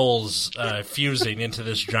your souls fusing into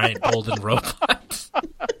this giant golden robot.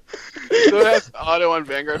 So it has auto on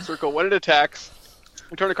Vanguard Circle. When it attacks,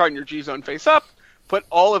 return a card in your G Zone face up. Put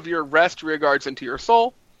all of your rest rear guards into your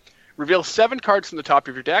soul. Reveal 7 cards from the top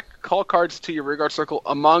of your deck. Call cards to your rear guard circle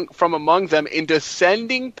from among them in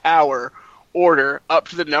descending power order up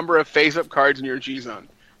to the number of face-up cards in your G Zone.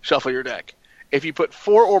 Shuffle your deck. If you put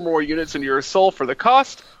 4 or more units into your soul for the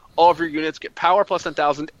cost, all of your units get power plus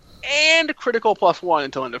 10,000 and critical plus 1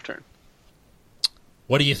 until end of turn.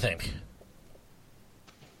 What do you think?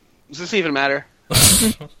 Does this even matter?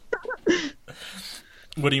 What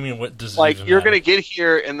do you mean? What does it Like, even you're matter? going to get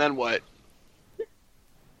here, and then what?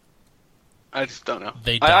 I just don't know.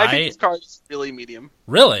 They I die? think this card is really medium.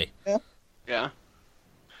 Really? Yeah.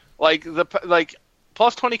 Like,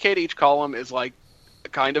 plus 20k to each column is, like,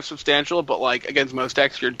 kind of substantial, but, like, against most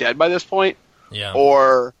decks, you're dead by this point. Yeah.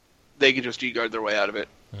 Or they can just G-Guard their way out of it.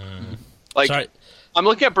 Like, Sorry. I'm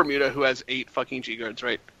looking at Bermuda, who has 8 fucking G-Guards,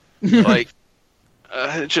 right? Like,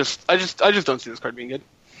 I just don't see this card being good.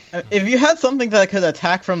 If you had something that could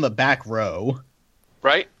attack from the back row,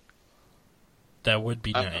 Right? That would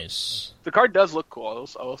be nice. The card does look cool.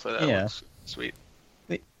 I will say that. Yeah. It looks sweet.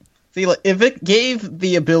 see, like, if it gave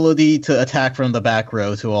the ability to attack from the back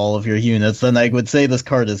row to all of your units, then I would say this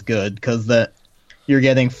card is good, because that you're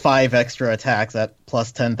getting 5 extra attacks at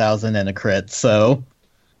plus 10,000 and a crit, so...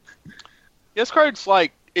 This card's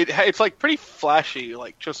like it's like pretty flashy,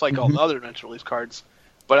 like just like all the other Dimensional Release cards.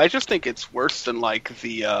 But I just think it's worse than like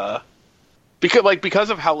the because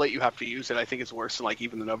of how late you have to use it. I think it's worse than like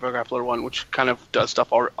even the Nova Grappler one, which kind of does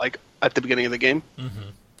stuff all like at the beginning of the game, and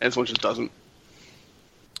this one just doesn't.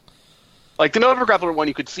 Like the Nova Grappler one,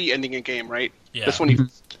 you could see ending a game, right? Yeah. This one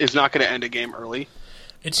is not going to end a game early.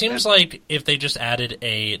 It seems like if they just added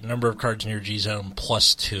a number of cards in your G Zone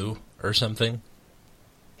plus 2 or something.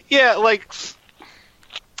 Yeah, like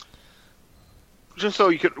just so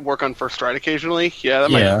you could work on first stride occasionally. Yeah,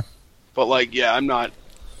 that might. But like, yeah, I'm not.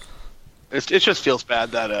 It just feels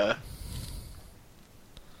bad that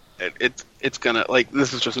it's gonna like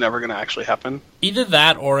this is just never gonna actually happen. Either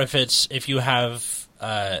that, or if you have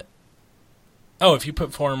if you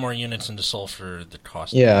put 4 or more units into Soul for the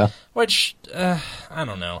cost. Yeah. Which I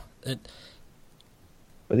don't know.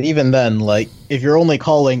 But even then, like, if you're only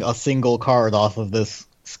calling a single card off of this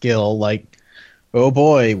skill, like, oh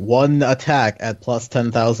boy, 1 attack at plus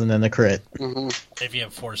 10,000 and a crit. If you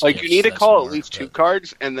have 4 skips, like you need to that's call more, at least 2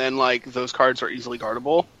 cards, and then like those cards are easily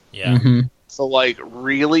guardable. Yeah. So like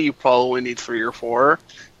really, you probably need 3 or 4.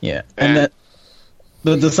 Yeah, and that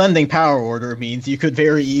the descending power order means you could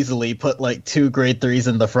very easily put like 2 grade 3s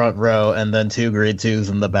in the front row and then 2 grade 2s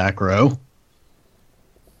in the back row.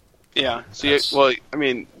 Yeah. So I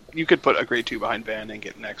mean, you could put a grade 2 behind Van and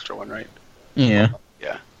get an extra one, right? Yeah.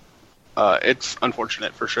 Yeah. It's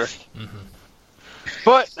unfortunate for sure.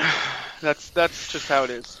 But that's just how it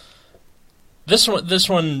is. This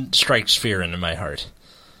one strikes fear into my heart.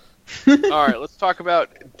 All right, let's talk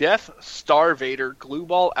about Death Star Vader Glue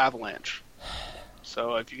Ball Avalanche.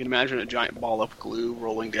 So if you can imagine a giant ball of glue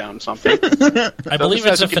rolling down something. I believe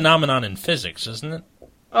it's a phenomenon in physics, isn't it?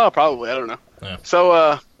 Oh, probably. I don't know. Yeah.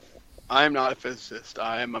 So I'm not a physicist.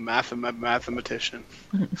 I am a mathematician.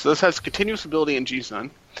 So this has continuous ability in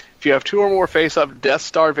G-Zone. If you have 2 or more face-up Death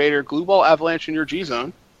Star Vader Glue Ball Avalanche in your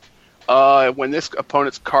G-Zone, when this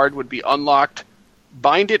opponent's card would be unlocked,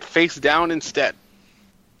 bind it face down instead.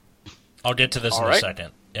 I'll get to this in a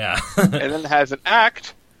second. Yeah. And then it has an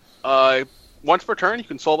act. Once per turn, you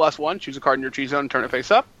can Soul Blast 1, choose a card in your G-Zone, and turn it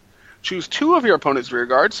face up. Choose 2 of your opponent's rear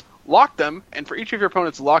guards, lock them, and for each of your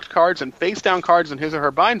opponent's locked cards and face-down cards in his or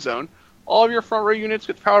her bind zone, all of your front row units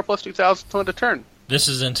get power plus 2,000 till end of turn. This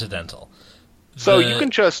is incidental. So you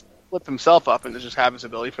can just flip himself up and just have his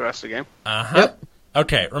ability for the rest of the game. Uh-huh. Yep.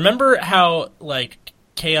 Okay, remember how, like,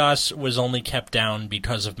 Chaos was only kept down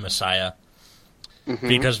because of Messiah? Mm-hmm.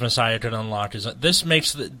 Because Messiah could unlock his... This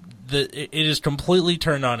makes it is completely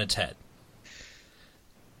turned on its head.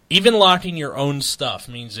 Even locking your own stuff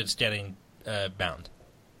means it's getting bound.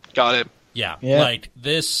 Got it. Yeah, Yeah. like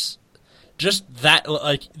this... Just that,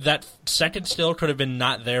 like, that second still could have been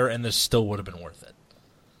not there, and this still would have been worth it.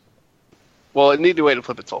 Well, it needed a way to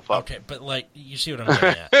flip itself up. Okay, but, like, you see what I'm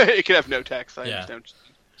getting at. It could have no text. I Yeah. understand.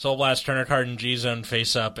 Soul Blast, turn a card in G-Zone,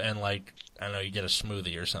 face up, and, like, I don't know, you get a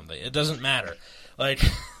smoothie or something. It doesn't matter. Like,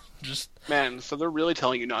 just... Man, so they're really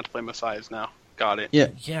telling you not to play Messiahs now. Got it. Yeah.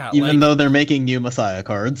 Yeah, Even like, though they're making new Messiah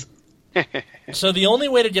cards. so the only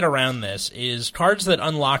way to get around this is cards that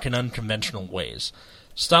unlock in unconventional ways.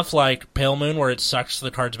 Stuff like Pale Moon, where it sucks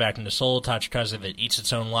the cards back into Soul Touch because it eats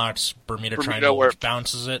its own locks, Bermuda Triangle, which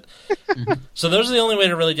bounces it. So those are the only way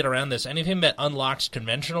to really get around this. Anything that unlocks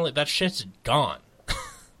conventionally, that shit's gone.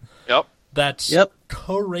 Yep. That's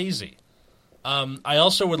crazy. I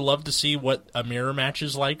also would love to see what a mirror match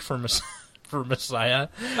is like for Messiah.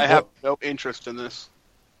 I have no interest in this.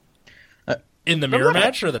 In the mirror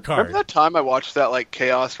match or the card? Remember that time I watched that like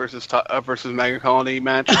Chaos versus Mega Colony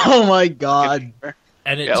match? Oh my god.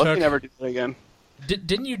 And it let took... me never do that again.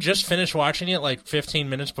 Didn't you just finish watching it like 15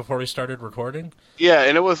 minutes before we started recording? Yeah,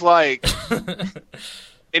 and it was like...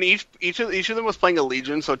 And each of them was playing a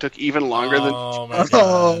Legion, so it took even longer than... Oh my god.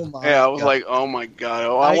 Oh my Yeah, I was god. like, oh my god.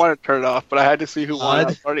 Oh, I wanted to turn it off, but I had to see who won. I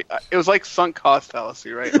was already, it was like sunk cost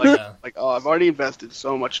fallacy, right? Like, Yeah. like, oh, I've already invested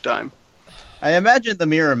so much time. I imagine the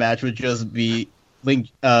mirror match would just be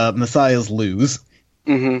Messiah's lose.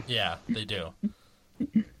 Mm-hmm. Yeah, they do.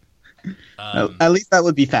 At least that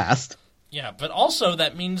would be fast. Yeah, but also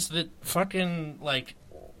that means that fucking, like,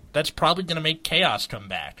 that's probably going to make Chaos come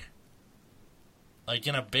back. Like,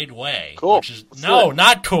 in a big way. Cool. Which is, Let's no, do it.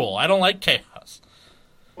 not cool. I don't like Chaos.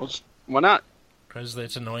 Well, why not? Because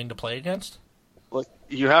it's annoying to play against? Look,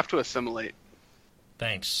 you have to assimilate.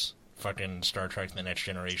 Thanks, fucking Star Trek The Next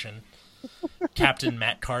Generation. Captain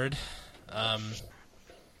Matt Card.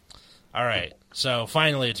 Alright, so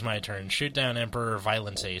finally it's my turn. Shoot down Emperor,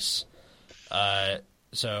 Violence Ace.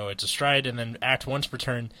 So it's a stride, and then act once per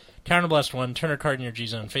turn. Counterblast 1, turn a card in your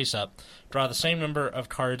G-Zone face up. Draw the same number of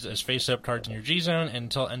cards as face-up cards in your G-Zone, and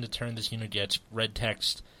until end of turn this unit gets red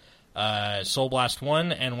text. Soul Blast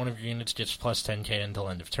 1, and one of your units gets plus 10k until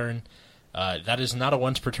end of turn. That is not a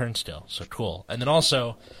once per turn still, so cool. And then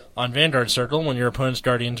also, on Vanguard Circle, when your opponent's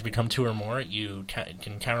Guardians become 2 or more, you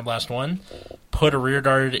can Counterblast 1, put a rear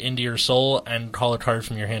guard into your Soul, and call a card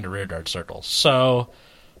from your hand to Rear Guard Circle. So,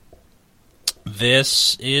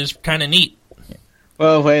 this is kind of neat.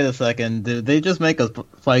 Well, wait a second. Did they just make a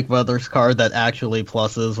Spike Brothers card that actually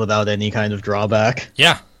pluses without any kind of drawback?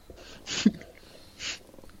 Yeah.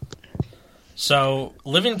 So,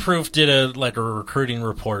 Living Proof did a recruiting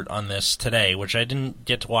report on this today, which I didn't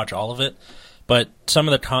get to watch all of it, but some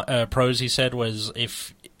of the pros he said was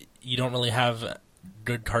if you don't really have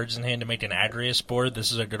good cards in hand to make an Agrius board,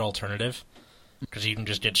 this is a good alternative, because you can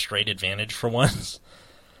just get straight advantage for once.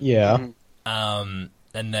 Yeah. And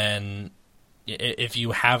then if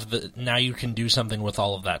you have now you can do something with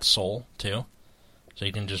all of that soul, too. So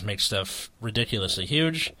you can just make stuff ridiculously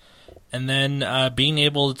huge. And then being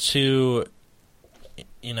able to,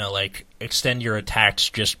 extend your attacks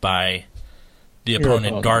just by the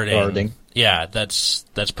opponent guarding. Yeah, that's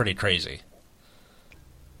pretty crazy.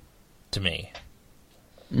 To me.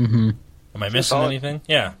 Mm-hmm. Am I missing anything?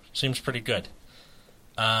 Yeah, seems pretty good.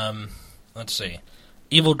 Let's see.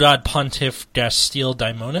 Evil God Pontiff Gastile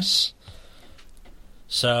Daimonis.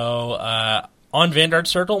 So, on Vanguard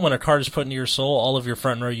Circle, when a card is put into your Soul, all of your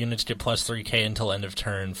front row units get plus 3k until end of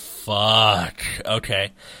turn. Fuck.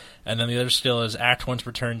 Okay. And then the other skill is act once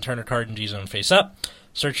per turn, turn a card in G-Zone face up.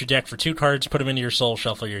 Search your deck for 2 cards, put them into your Soul,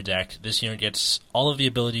 shuffle your deck. This unit gets all of the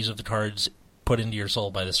abilities of the cards put into your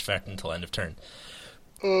Soul by this effect until end of turn.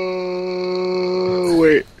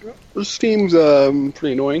 Wait. This seems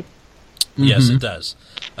pretty annoying. Yes, it does.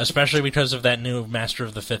 Especially because of that new Master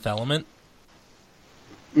of the Fifth Element.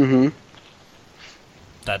 Mm-hmm.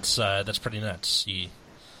 That's pretty nuts. You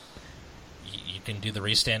can do the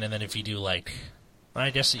restand, and then if you do I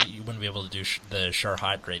guess you wouldn't be able to do the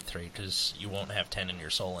Sharhat grade 3 because you won't have 10 in your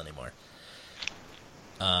soul anymore.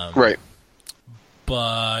 Right.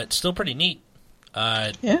 But still pretty neat.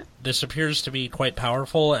 Yeah. This appears to be quite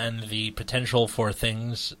powerful, and the potential for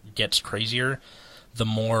things gets crazier the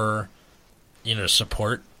more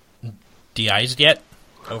support DIs get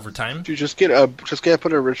over time. You just get put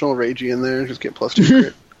an original Reiji in there and just get +2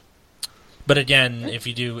 crit. But again, if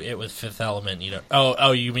you do it with Fifth Element, you don't.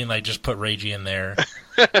 Oh, you mean just put Reiji in there,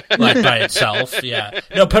 by itself? Yeah.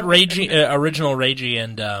 No, put Reiji, original Reiji,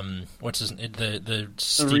 and what's his the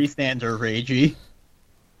restander Reiji.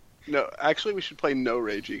 No, actually, we should play no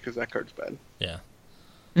Reiji because that card's bad. Yeah.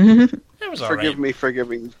 It was all right. Forgive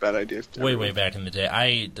me these bad ideas. Way back in the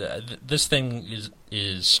day, this thing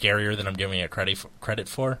is scarier than I'm giving it credit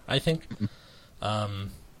for. I think.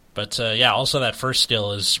 But also that first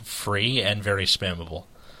skill is free and very spammable.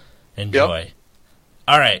 Enjoy. Yep.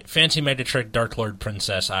 Alright, Fancy Mega Trick Dark Lord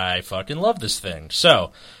Princess. I fucking love this thing.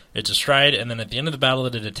 So, it's a stride, and then at the end of the battle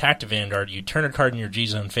that it attacked a Vanguard, you turn a card in your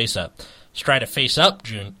G-Zone face up. Stride a face-up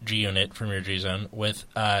G-Unit from your G-Zone with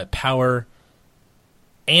power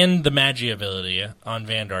and the Magi ability on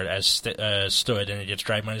Vanguard as stood, and it gets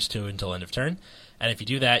stride -2 until end of turn. And if you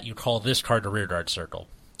do that, you call this card a Rearguard Circle.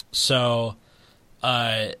 So...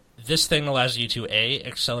 this thing allows you to A,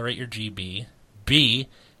 accelerate your GB, B,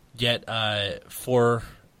 get 4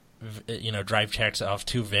 drive checks off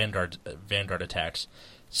 2 Vanguard attacks,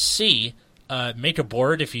 C, make a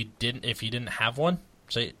board if you didn't have one,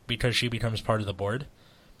 because she becomes part of the board,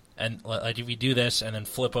 and if you do this and then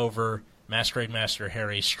flip over Masquerade Master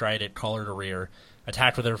Harry, stride it, call her to rear,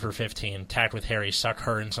 attack with her for 15, attack with Harry, suck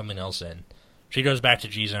her and something else in. She goes back to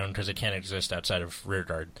G-Zone because it can't exist outside of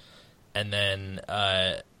Rearguard. And then,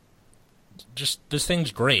 just this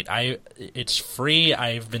thing's great. It's free.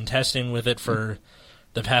 I've been testing with it for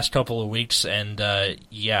the past couple of weeks, and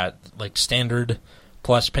standard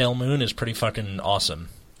plus Pale Moon is pretty fucking awesome,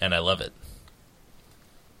 and I love it.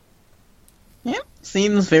 Yeah,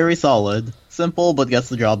 seems very solid. Simple, but gets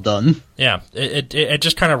the job done. Yeah, it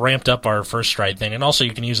just kind of ramped up our first stride thing, and also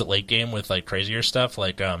you can use it late game with crazier stuff,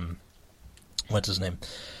 what's his name?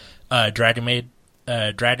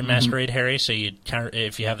 Dragon Masquerade Harry, so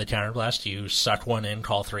if you have the counterblast, you suck 1 in,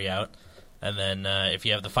 call 3 out, and then if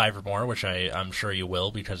you have the 5 or more, which I'm sure you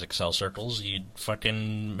will because Excel circles, you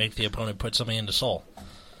fucking make the opponent put something into soul.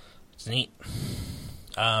 It's neat.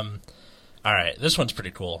 Alright, this one's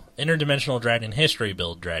pretty cool. Interdimensional Dragon History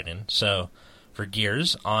Build Dragon. So, for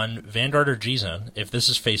gears, on Vanguard or G-Zone, if this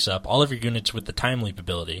is face up, all of your units with the Time Leap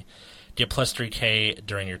ability get +3k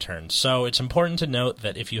during your turn. So it's important to note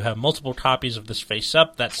that if you have multiple copies of this face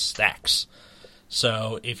up, that stacks.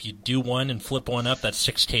 So if you do one and flip one up, that's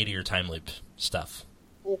 6k to your Time Leap stuff.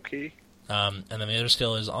 Okay. And then the other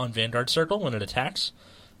skill is on Vanguard Circle when it attacks.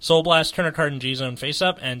 Soul Blast, turn a card in G-Zone face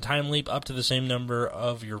up, and Time Leap up to the same number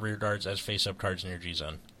of your rear guards as face up cards in your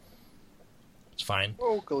G-Zone. It's fine.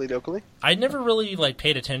 Oakley dokley. I never really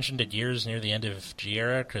paid attention to gears near the end of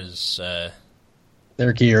G-Era, because...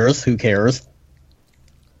 they're gears, who cares?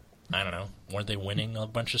 I don't know. Weren't they winning a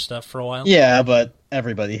bunch of stuff for a while? Yeah, but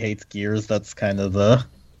everybody hates gears. That's kind of the...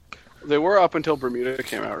 They were up until Bermuda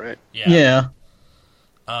came out, right? Yeah.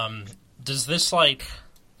 Does this,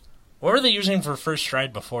 what were they using for first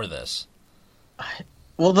stride before this?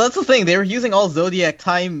 Well, that's the thing. They were using all Zodiac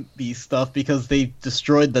Time Beast stuff because they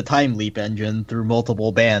destroyed the Time Leap engine through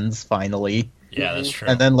multiple bans, finally. Yeah, that's true.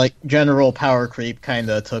 And then, general power creep kind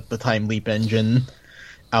of took the Time Leap engine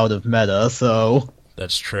out of meta, so...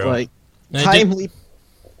 That's true. Time Leap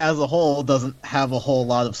as a whole doesn't have a whole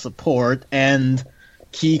lot of support, and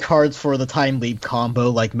key cards for the Time Leap combo,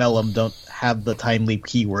 like Mellum, don't have the Time Leap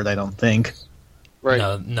keyword, I don't think.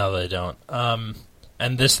 Right. No, they don't.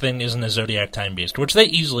 And this thing isn't a Zodiac Time Beast, which they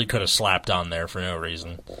easily could have slapped on there for no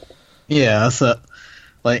reason. Yeah, so...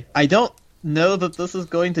 I don't know that this is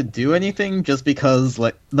going to do anything, just because,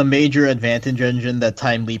 the major advantage engine that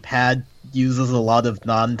Time Leap had uses a lot of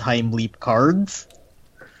non-Time Leap cards.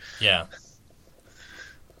 Yeah.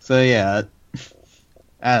 So, yeah.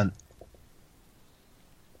 And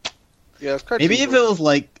yeah, maybe if it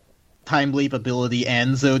was, Time Leap ability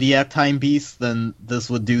and Zodiac Time Beast, then this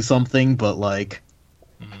would do something, but,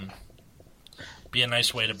 Be a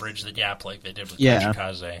nice way to bridge the gap like they did with yeah.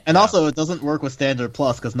 Kachikaze. And also, it doesn't work with Standard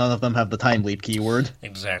Plus, because none of them have the Time Leap keyword.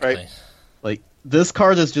 Exactly. Right. This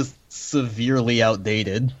card is just severely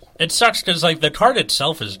outdated. It sucks because like the card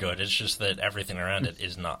itself is good. It's just that everything around it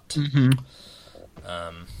is not. Mm-hmm.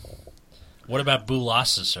 What about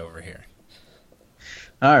Boolossus over here?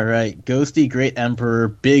 All right, Ghosty Great Emperor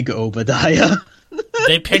Big Obadiah.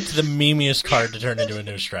 They picked the memeiest card to turn into a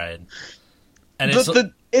new stride, and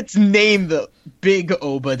it's named Big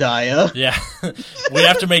Obadiah. Yeah, we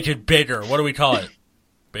have to make it bigger. What do we call it?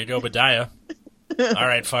 Big Obadiah. All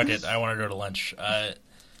right, fuck it. I want to go to lunch.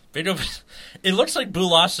 It looks like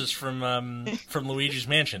Boolossus from Luigi's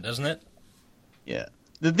Mansion, doesn't it? Yeah.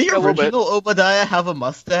 Did the original Obadiah have a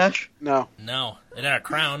mustache? No. No, it had a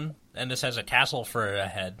crown, and this has a castle for a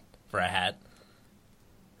head, for a hat.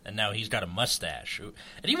 And now he's got a mustache.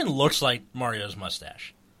 It even looks like Mario's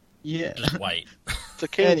mustache. Yeah. Just white. It's a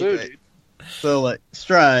King Boo, dude. So, like,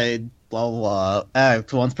 stride, blah, blah, blah.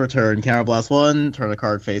 Act once per turn. Counterblast 1, turn a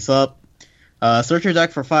card face up. Search your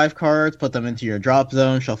deck for 5 cards, put them into your drop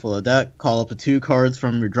zone, shuffle the deck, call up to 2 cards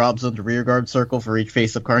from your drop zone to rearguard circle for each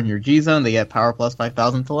face-up card in your G-zone. They get power plus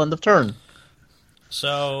 5,000 till end of turn.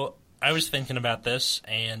 So, I was thinking about this,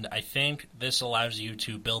 and I think this allows you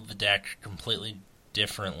to build the deck completely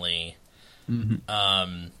differently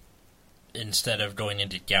instead of going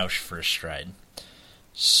into Gauche first stride.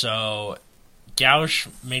 So, Gauche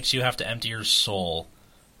makes you have to empty your soul,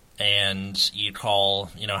 and you call,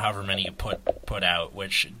 however many you put out,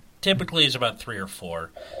 which typically is about 3 or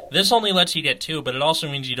 4. This only lets you get 2, but it also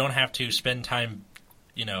means you don't have to spend time,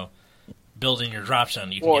 building your drop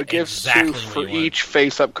zone. You can it gives exactly 2 for what you want. each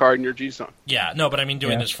face-up card in your G-zone. Yeah, no, but I mean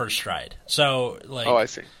doing this first stride. So, like, I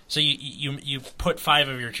see. So you put 5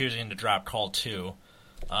 of your choosing into drop, call 2,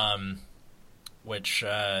 which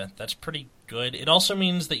that's pretty good. It also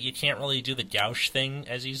means that you can't really do the Gauche thing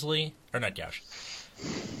as easily, or not Gauche,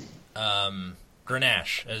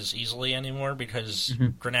 Grenache as easily anymore because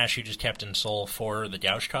Grenache you just kept in soul for the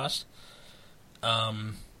Gauche cost.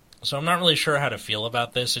 So I'm not really sure how to feel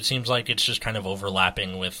about this. It seems like it's just kind of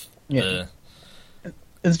overlapping with the...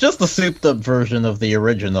 It's just a souped-up version of the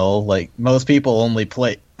original. Like, most people only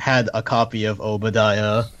had a copy of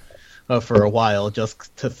Obadiah for a while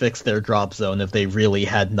just to fix their drop zone if they really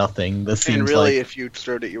had nothing. This seems and really, like... if you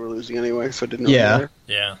stirred it, you were losing anyway, so it didn't really matter.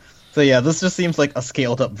 Yeah. So yeah, this just seems like a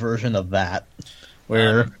scaled-up version of that,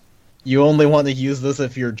 where you only want to use this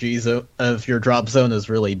if your if your drop zone is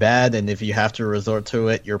really bad, and if you have to resort to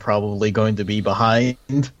it, you're probably going to be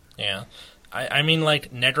behind. Yeah. I mean,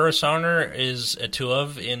 like, Negrosonar is a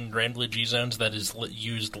 2-of in Grand Blue G-Zones that is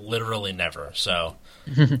used literally never, so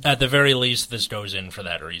at the very least, this goes in for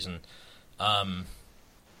that reason. I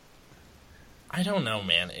don't know,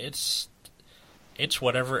 man. It's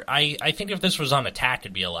whatever. I think if this was on attack,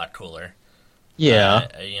 it'd be a lot cooler. Yeah.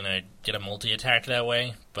 Get a multi-attack that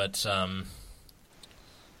way, but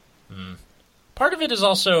part of it is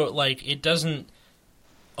also, like, it doesn't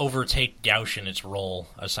overtake Gauche in its role,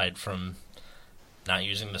 aside from not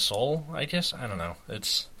using the soul, I guess. I don't know.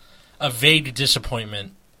 It's a vague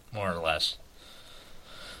disappointment, more or less.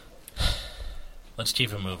 Let's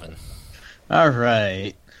keep it moving.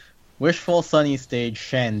 Alright. Wishful Sunny Stage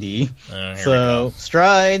Shandy. Here we So, go.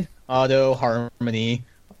 Stride, Auto, Harmony,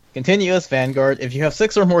 Continuous, Vanguard. If you have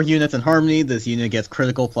 6 or more units in Harmony, this unit gets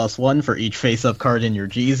critical +1 for each face-up card in your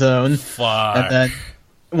G-Zone. Fuck. And then,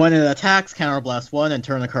 when it attacks, counterblast 1 and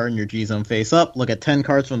turn a card in your G-Zone face up. Look at 10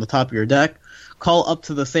 cards from the top of your deck. Call up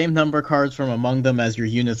to the same number of cards from among them as your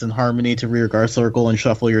units in Harmony to rearguard circle and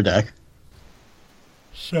shuffle your deck.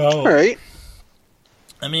 So, All right.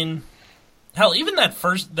 I mean, hell, even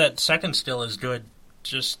that second skill is good.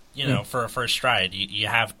 Just for a first stride, you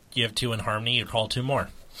have 2 in Harmony. You call 2 more.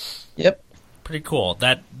 Yep. Pretty cool.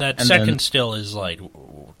 That And second then- still is like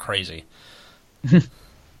crazy. For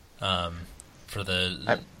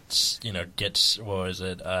the gets what was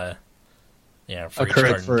it? For each crit card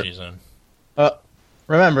in for- G-Zone.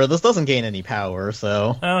 Remember, this doesn't gain any power,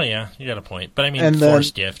 so... Oh yeah, you got a point. But I mean, And then-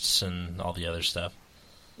 force gifts and all the other stuff.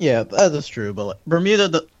 Yeah, that is true, but like,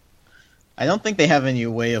 Bermuda... I don't think they have any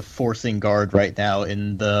way of forcing guard right now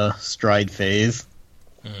in the stride phase.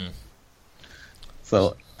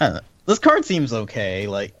 So, I don't know. This card seems okay.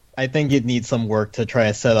 Like, I think you'd need some work to try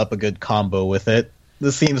to set up a good combo with it.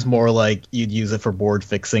 This seems more like you'd use it for board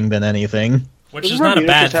fixing than anything. Which Doesn't is not a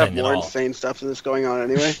Bermuda bad just have thing at more all. insane stuff than this going on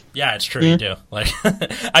anyway? Yeah, it's true. You do. Like,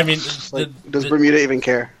 I mean, Does Bermuda even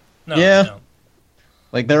care? no, Yeah. no.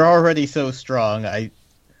 Like, they're already so strong,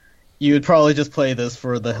 you would probably just play this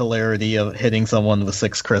for the hilarity of hitting someone with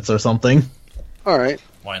 6 crits or something. All right.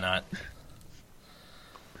 Why not?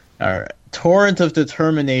 Alright. Torrent of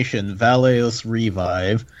Determination, Valeos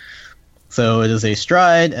Revive. So it is a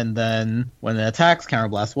stride, and then when it attacks,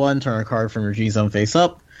 counterblast 1, turn a card from your G-Zone face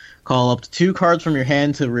up. Call up to 2 cards from your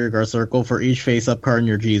hand to rearguard circle for each face-up card in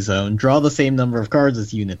your G-zone. Draw the same number of cards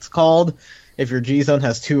as units called. If your G-zone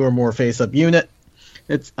has 2 or more face-up unit,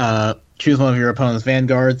 choose one of your opponent's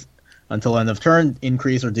vanguards. Until end of turn,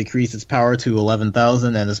 increase or decrease its power to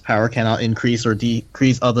 11,000, and its power cannot increase or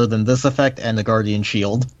decrease other than this effect and the Guardian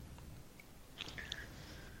Shield.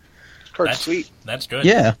 Card's sweet. That's good.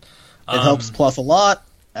 Yeah. It helps plus a lot,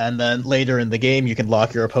 and then later in the game you can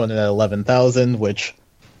lock your opponent at 11,000, which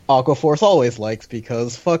Aquaforce always likes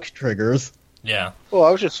because fuck triggers. Yeah. Well,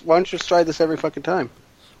 why don't you stride this every fucking time?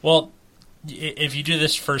 Well, if you do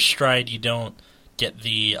this first stride, you don't get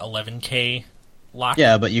the 11k lock.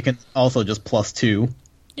 Yeah, but you can also just plus 2.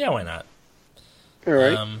 Yeah, why not? All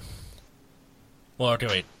right. Well, okay,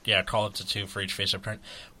 wait. Yeah, call it to 2 for each face-up card.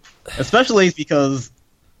 Especially because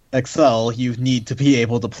Excel, you need to be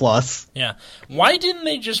able to plus. Yeah. Why didn't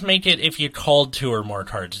they just make it if you called 2 or more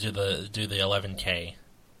cards, do the 11k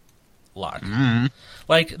lock?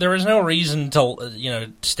 Like, there was no reason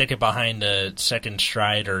to, stick it behind a second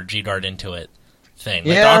stride or G-Guard into it thing.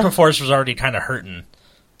 Like, Yeah. the Aquaforce was already kind of hurting.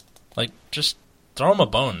 Like, just throw him a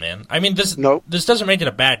bone, man. I mean, this doesn't make it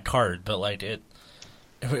a bad card, but, like, it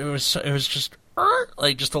was just,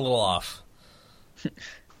 just a little off.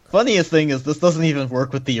 Funniest thing is this doesn't even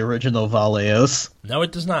work with the original Valeos. No,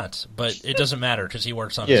 it does not, but it doesn't matter because he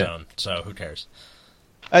works on his own, so who cares?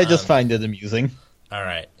 I just find it amusing. All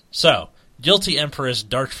right. So, Guilty Empress,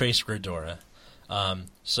 Dark-Faced Gridora.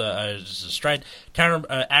 Stride.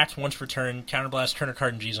 Act once per turn. Counterblast, turn a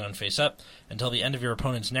card in G-Zone face up. Until the end of your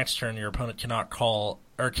opponent's next turn, your opponent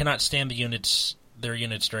cannot stand their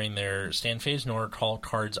units during their stand phase, nor call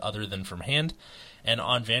cards other than from hand. And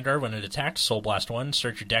on Vanguard, when it attacks, Soul Blast 1,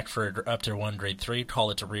 search your deck for up to 1 grade 3,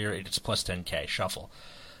 call it to rear, it gets plus 10k, shuffle.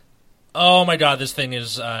 Oh my god, this thing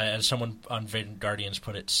is, as someone on Vanguardians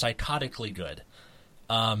put it, psychotically good.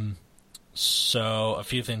 So, a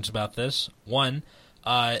few things about this. One,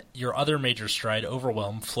 your other major stride,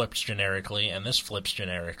 Overwhelm, flips generically, and this flips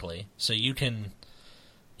generically. So you can,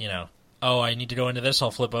 I need to go into this,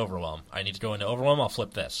 I'll flip Overwhelm. I need to go into Overwhelm, I'll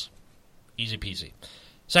flip this. Easy peasy.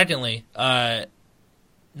 Secondly,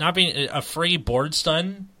 not being a free board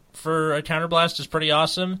stun for a counterblast is pretty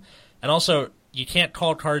awesome. And also, you can't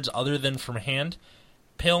call cards other than from hand.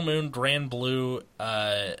 Pale Moon, Grand Blue,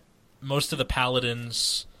 most of the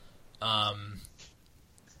Paladins,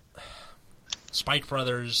 Spike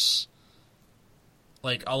Brothers,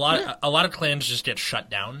 like a lot of clans just get shut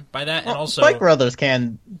down by that. And also, Spike Brothers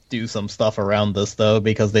can do some stuff around this though,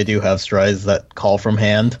 because they do have strides that call from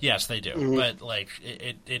hand. Yes, they do, but like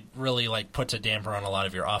it really like puts a damper on a lot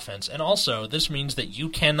of your offense. And also, this means that you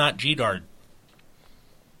cannot G-Guard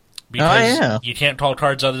because you can't call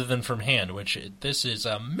cards other than from hand. This is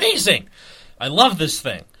amazing. I love this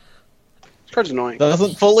thing. This card's annoying.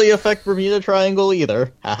 Doesn't fully affect Bermuda Triangle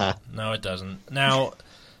either. Haha. No, it doesn't. Now,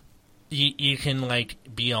 you can like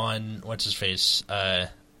be on what's his face, the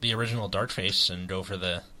original Darkface, and go for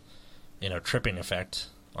the tripping effect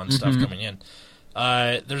on stuff coming in.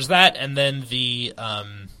 There's that, and then the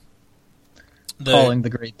calling the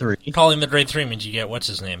grade 3. Calling the grade 3 means you get what's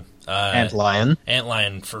his name, Antlion.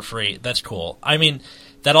 Antlion for free. That's cool. I mean,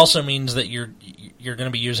 that also means that you're going to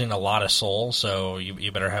be using a lot of soul, so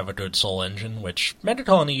you better have a good soul engine, which Mega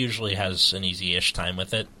Colony usually has an easy-ish time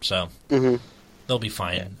with it, so they'll be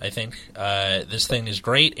fine, I think. This thing is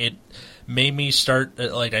great. It made me start,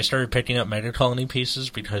 I started picking up Mega Colony pieces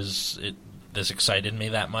because this excited me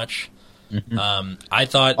that much. I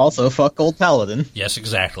thought... Also, fuck Gold Paladin. Yes,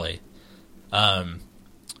 exactly.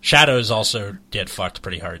 Shadows also get fucked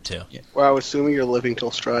pretty hard, too. Yeah. Well, assuming you're living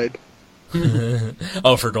till stride.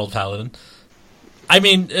 Oh, for Gold Paladin. I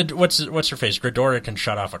mean, what's her face? Gridora can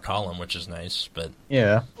shut off a column, which is nice, but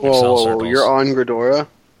yeah. Whoa, you're on Gridora?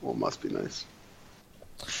 Well, must be nice.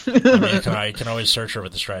 I mean, I can always search her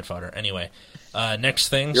with the Stride Fodder. Anyway, next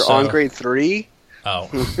thing. You're on grade 3? Oh.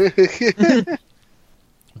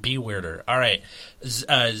 Be weirder. All right.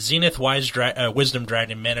 Zenith Wisdom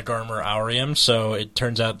Dragon, Managarmr Aurium. So it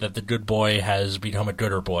turns out that the good boy has become a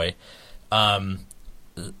gooder boy.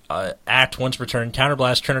 Act once per turn,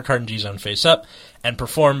 counterblast, turn a card in G-Zone face up, and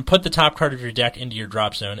perform, put the top card of your deck into your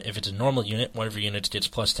drop zone. If it's a normal unit, one of your units gets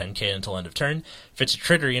plus 10k until end of turn. If it's a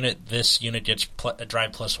trigger unit, this unit gets a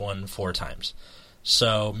drive plus 1 4 times.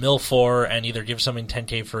 So mill 4 and either give something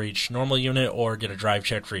 10k for each normal unit or get a drive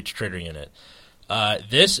check for each trigger unit.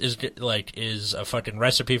 This is a fucking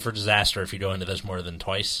recipe for disaster if you go into this more than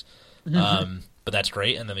twice. But that's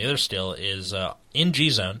great. And then the other skill is in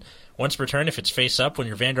G-Zone. Once per turn, if it's face up, when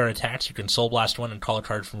your Vanguard attacks, you can Soul Blast 1 and call a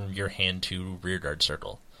card from your hand to rearguard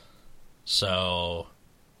circle. So,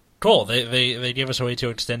 Cool. They gave us a way to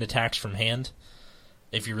extend attacks from hand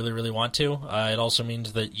if you really, really want to. It also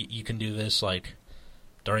means that you can do this like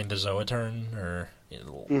during the Zoa turn, or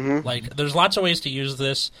like there's lots of ways to use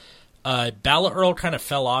this. Ballot Earl kind of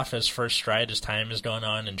fell off as first stride as time has gone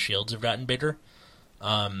on and shields have gotten bigger.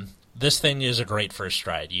 This thing is a great first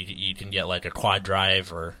stride. You can get like a quad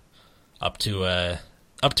drive or up to a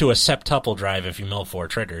septuple drive if you mill 4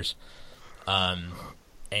 triggers.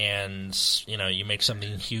 And you make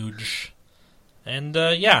something huge. And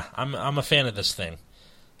I'm a fan of this thing.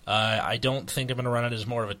 I don't think I'm going to run it as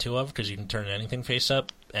more of a 2-of because you can turn anything face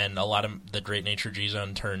up, and a lot of the Great Nature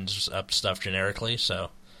G-Zone turns up stuff generically, so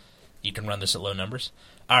you can run this at low numbers.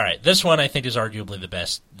 Alright, this one I think is arguably the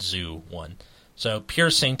best zoo one. So, Pure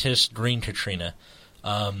Sanctus, Green Katrina.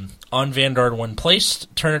 On Vanguard, when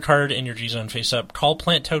placed, turn a card in your G-Zone face up, call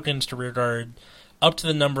plant tokens to rear guard up to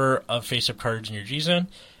the number of face-up cards in your G-Zone,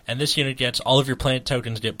 and this unit gets all of your plant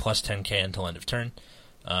tokens get plus 10k until end of turn.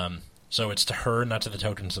 So it's to her, not to the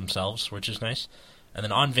tokens themselves, which is nice. And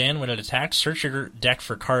then on Van, when it attacks, search your deck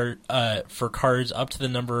for cards up to the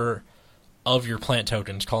number of your plant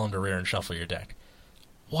tokens, call them to rear, and shuffle your deck.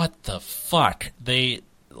 What the fuck?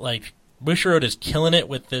 Bushiroad is killing it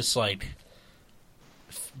with this,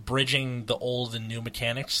 bridging the old and new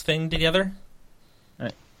mechanics thing together.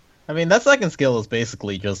 I mean, that second skill is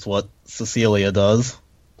basically just what Cecilia does.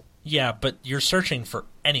 Yeah, but you're searching for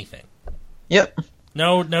anything. Yep.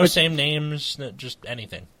 No same names, just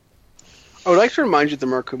anything. I would like to remind you the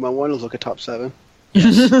Murkuma one is look at top 7.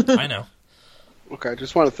 Yes, I know. Okay, I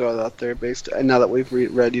just want to throw that out there and now that we've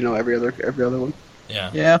read, every other one. Yeah.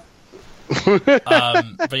 Yeah.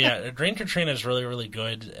 But yeah, Green Katrina is really, really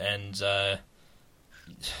good, and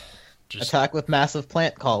just attack with massive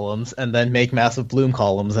plant columns, and then make massive bloom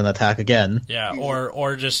columns and attack again. Yeah,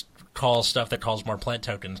 or just call stuff that calls more plant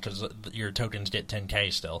tokens, because your tokens get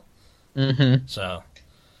 10k still. Mm-hmm. So,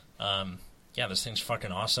 this thing's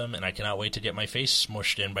fucking awesome, and I cannot wait to get my face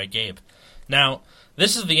smushed in by Gabe. Now,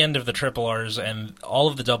 this is the end of the triple Rs, and all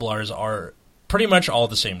of the double Rs are pretty much all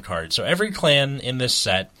the same card. So every clan in this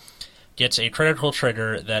set gets a critical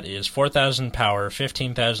trigger that is 4,000 power,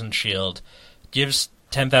 15,000 shield, gives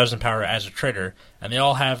 10,000 power as a trigger, and they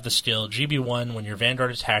all have the skill GB1. When your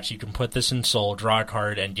Vanguard attacks, you can put this in Soul, draw a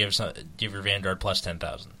card, and give your Vanguard plus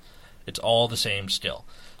 10,000. It's all the same skill.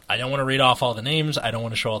 I don't want to read off all the names. I don't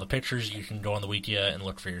want to show all the pictures. You can go on the Wikia and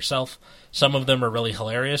look for yourself. Some of them are really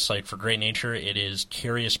hilarious. Like for Great Nature, it is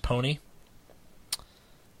Curious Pony.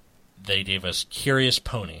 They gave us Curious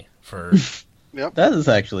Pony for... Yep. That is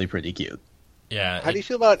actually pretty cute. Yeah. How do you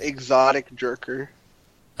feel about Exotic Jerker?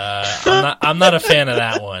 I'm not a fan of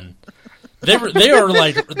that one.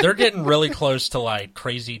 They're getting really close to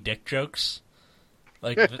crazy dick jokes.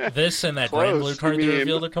 This and that Grand Blue card they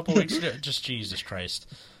revealed a couple weeks ago. Just Jesus Christ.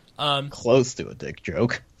 Close to a dick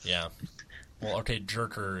joke. Yeah. Well, okay,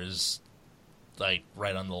 Jerker is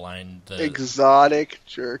right on the line. The Exotic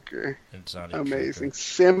Jerker. Exotic amazing. Jerker.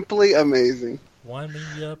 Simply amazing. Wind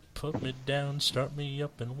me up, put me down, start me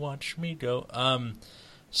up, and watch me go.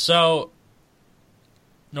 So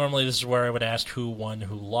normally this is where I would ask who won,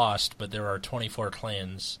 who lost, but there are 24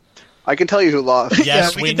 clans. I can tell you who lost.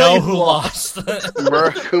 Yes, we know who lost.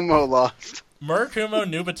 Murakumo lost. Murakumo,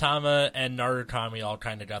 Nubatama, and Narukami all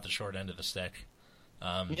kind of got the short end of the stick.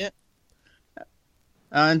 Yeah.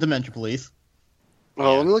 And Dimension Police.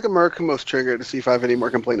 Oh, let me look at Murakumo's trigger to see if I have any more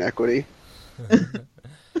complaint equity.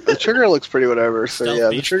 The trigger looks pretty whatever, so Stealth yeah,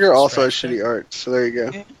 the Beast trigger also has Distraction. shitty art, so there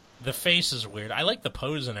you go. The face is weird. I like the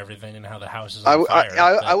pose and everything and how the house is I on fire.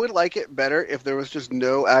 I would like it better if there was just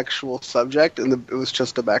no actual subject and it was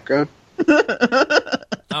just a background.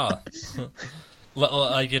 Oh.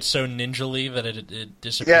 Like it's so ninja-y that it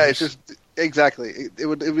disappears. Yeah, it's just exactly. It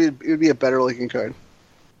would be a better looking card.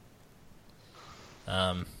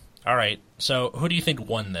 All right. So, who do you think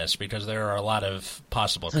won this? Because there are a lot of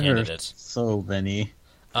possible candidates. So many.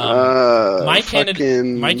 My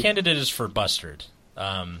candidate is for Bustard.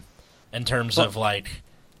 In terms of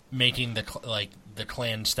making the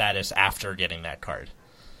clan status after getting that card.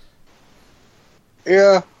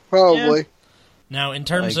 Yeah, probably. Yeah. Now, in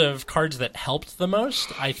terms of cards that helped the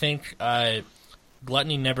most, I think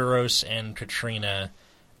Gluttony Neburos and Katrina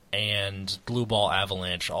and Blue Ball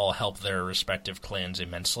Avalanche all helped their respective clans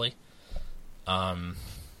immensely. Oh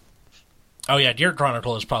yeah, Gear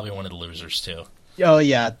Chronicle is probably one of the losers too. Oh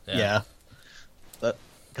yeah. But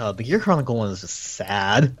God, the Gear Chronicle one is just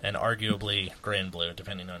sad. And arguably Grand Blue,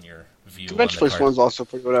 depending on your view. Dimension Police one's also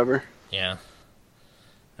pretty whatever. Yeah.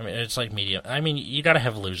 I mean, it's like medium. I mean, you gotta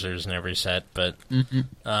have losers in every set, but... Mm-hmm.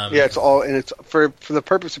 Yeah, it's all... And it's for the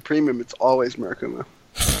purpose of premium, it's always Murakumo.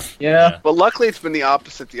 Yeah. But luckily, it's been the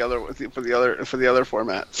opposite for the other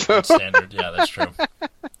format. So. Standard, yeah, that's true.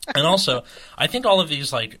 And also, I think all of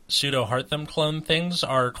these like pseudo Heartham clone things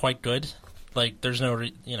are quite good. Like, there's no,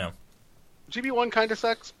 GB1 kind of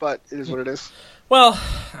sucks, but it is what it is. Well,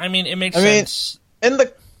 I mean, it makes sense.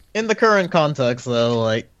 In the current context, though,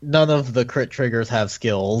 like none of the crit triggers have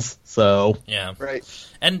skills, so Yeah, right.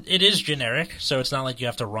 And it is generic, so it's not like you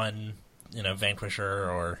have to run, Vanquisher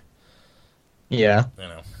or yeah.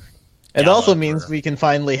 It Gallop also means or- we can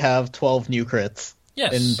finally have 12 new crits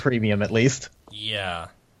Yes. in premium, at least. Yeah,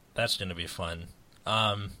 that's going to be fun.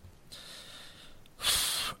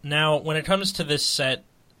 Now, when it comes to this set,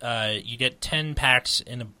 you get 10 packs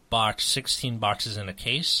in a box, 16 boxes in a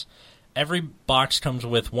case. Every box comes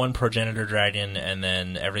with one Progenitor Dragon, and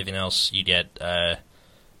then everything else you get, I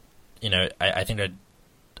think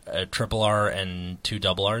a triple R and 2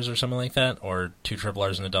 double Rs or something like that, or 2 triple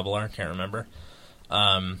Rs and a double R, can't remember.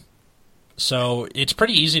 So it's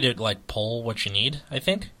pretty easy to like pull what you need, I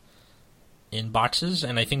think, in boxes,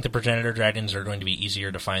 and I think the Progenitor Dragons are going to be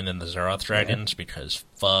easier to find than the Zeroth Dragons, because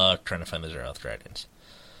fuck trying to find the Zeroth Dragons.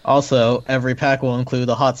 Also, every pack will include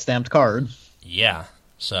a hot stamped card. Yeah,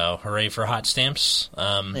 so hooray for hot stamps.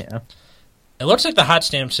 Yeah. It looks like the hot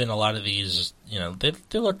stamps in a lot of these,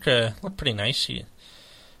 they look pretty nice.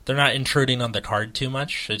 They're not intruding on the card too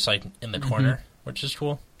much. It's like in the corner, which is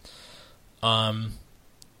cool.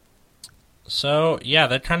 So yeah,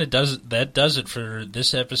 that kind of does it for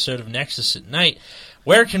this episode of Nexus at Night.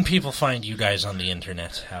 Where can people find you guys on the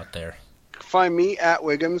internet out there? Find me at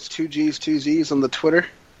Wiggums, 2 G's, 2 Z's on the Twitter.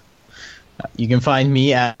 You can find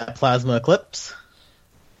me at Plasma Eclipse.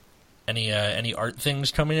 Any art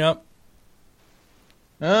things coming up?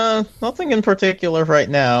 Nothing in particular right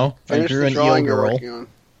now. I drew the an eel drawing you're girl, working on.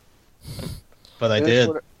 but I did.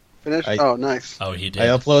 Finish? I- Oh, nice. Oh, he did. I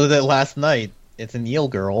uploaded it last night. It's an eel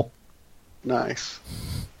girl. Nice.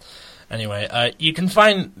 Anyway, you can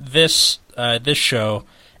find this show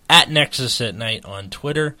at Nexus at Night on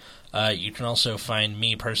Twitter. You can also find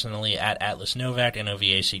me personally at Atlas Novack,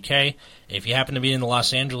 Novack. If you happen to be in the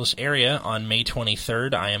Los Angeles area on May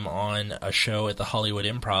 23rd, I am on a show at the Hollywood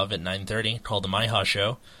Improv at 9:30 called the Maiha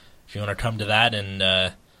Show. If you want to come to that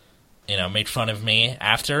and make fun of me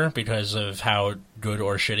after because of how good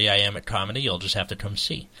or shitty I am at comedy, you'll just have to come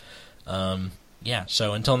see. Yeah,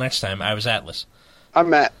 so until next time, I was Atlas. I'm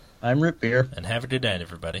Matt. I'm Root Beer. And have a good night,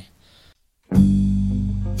 everybody.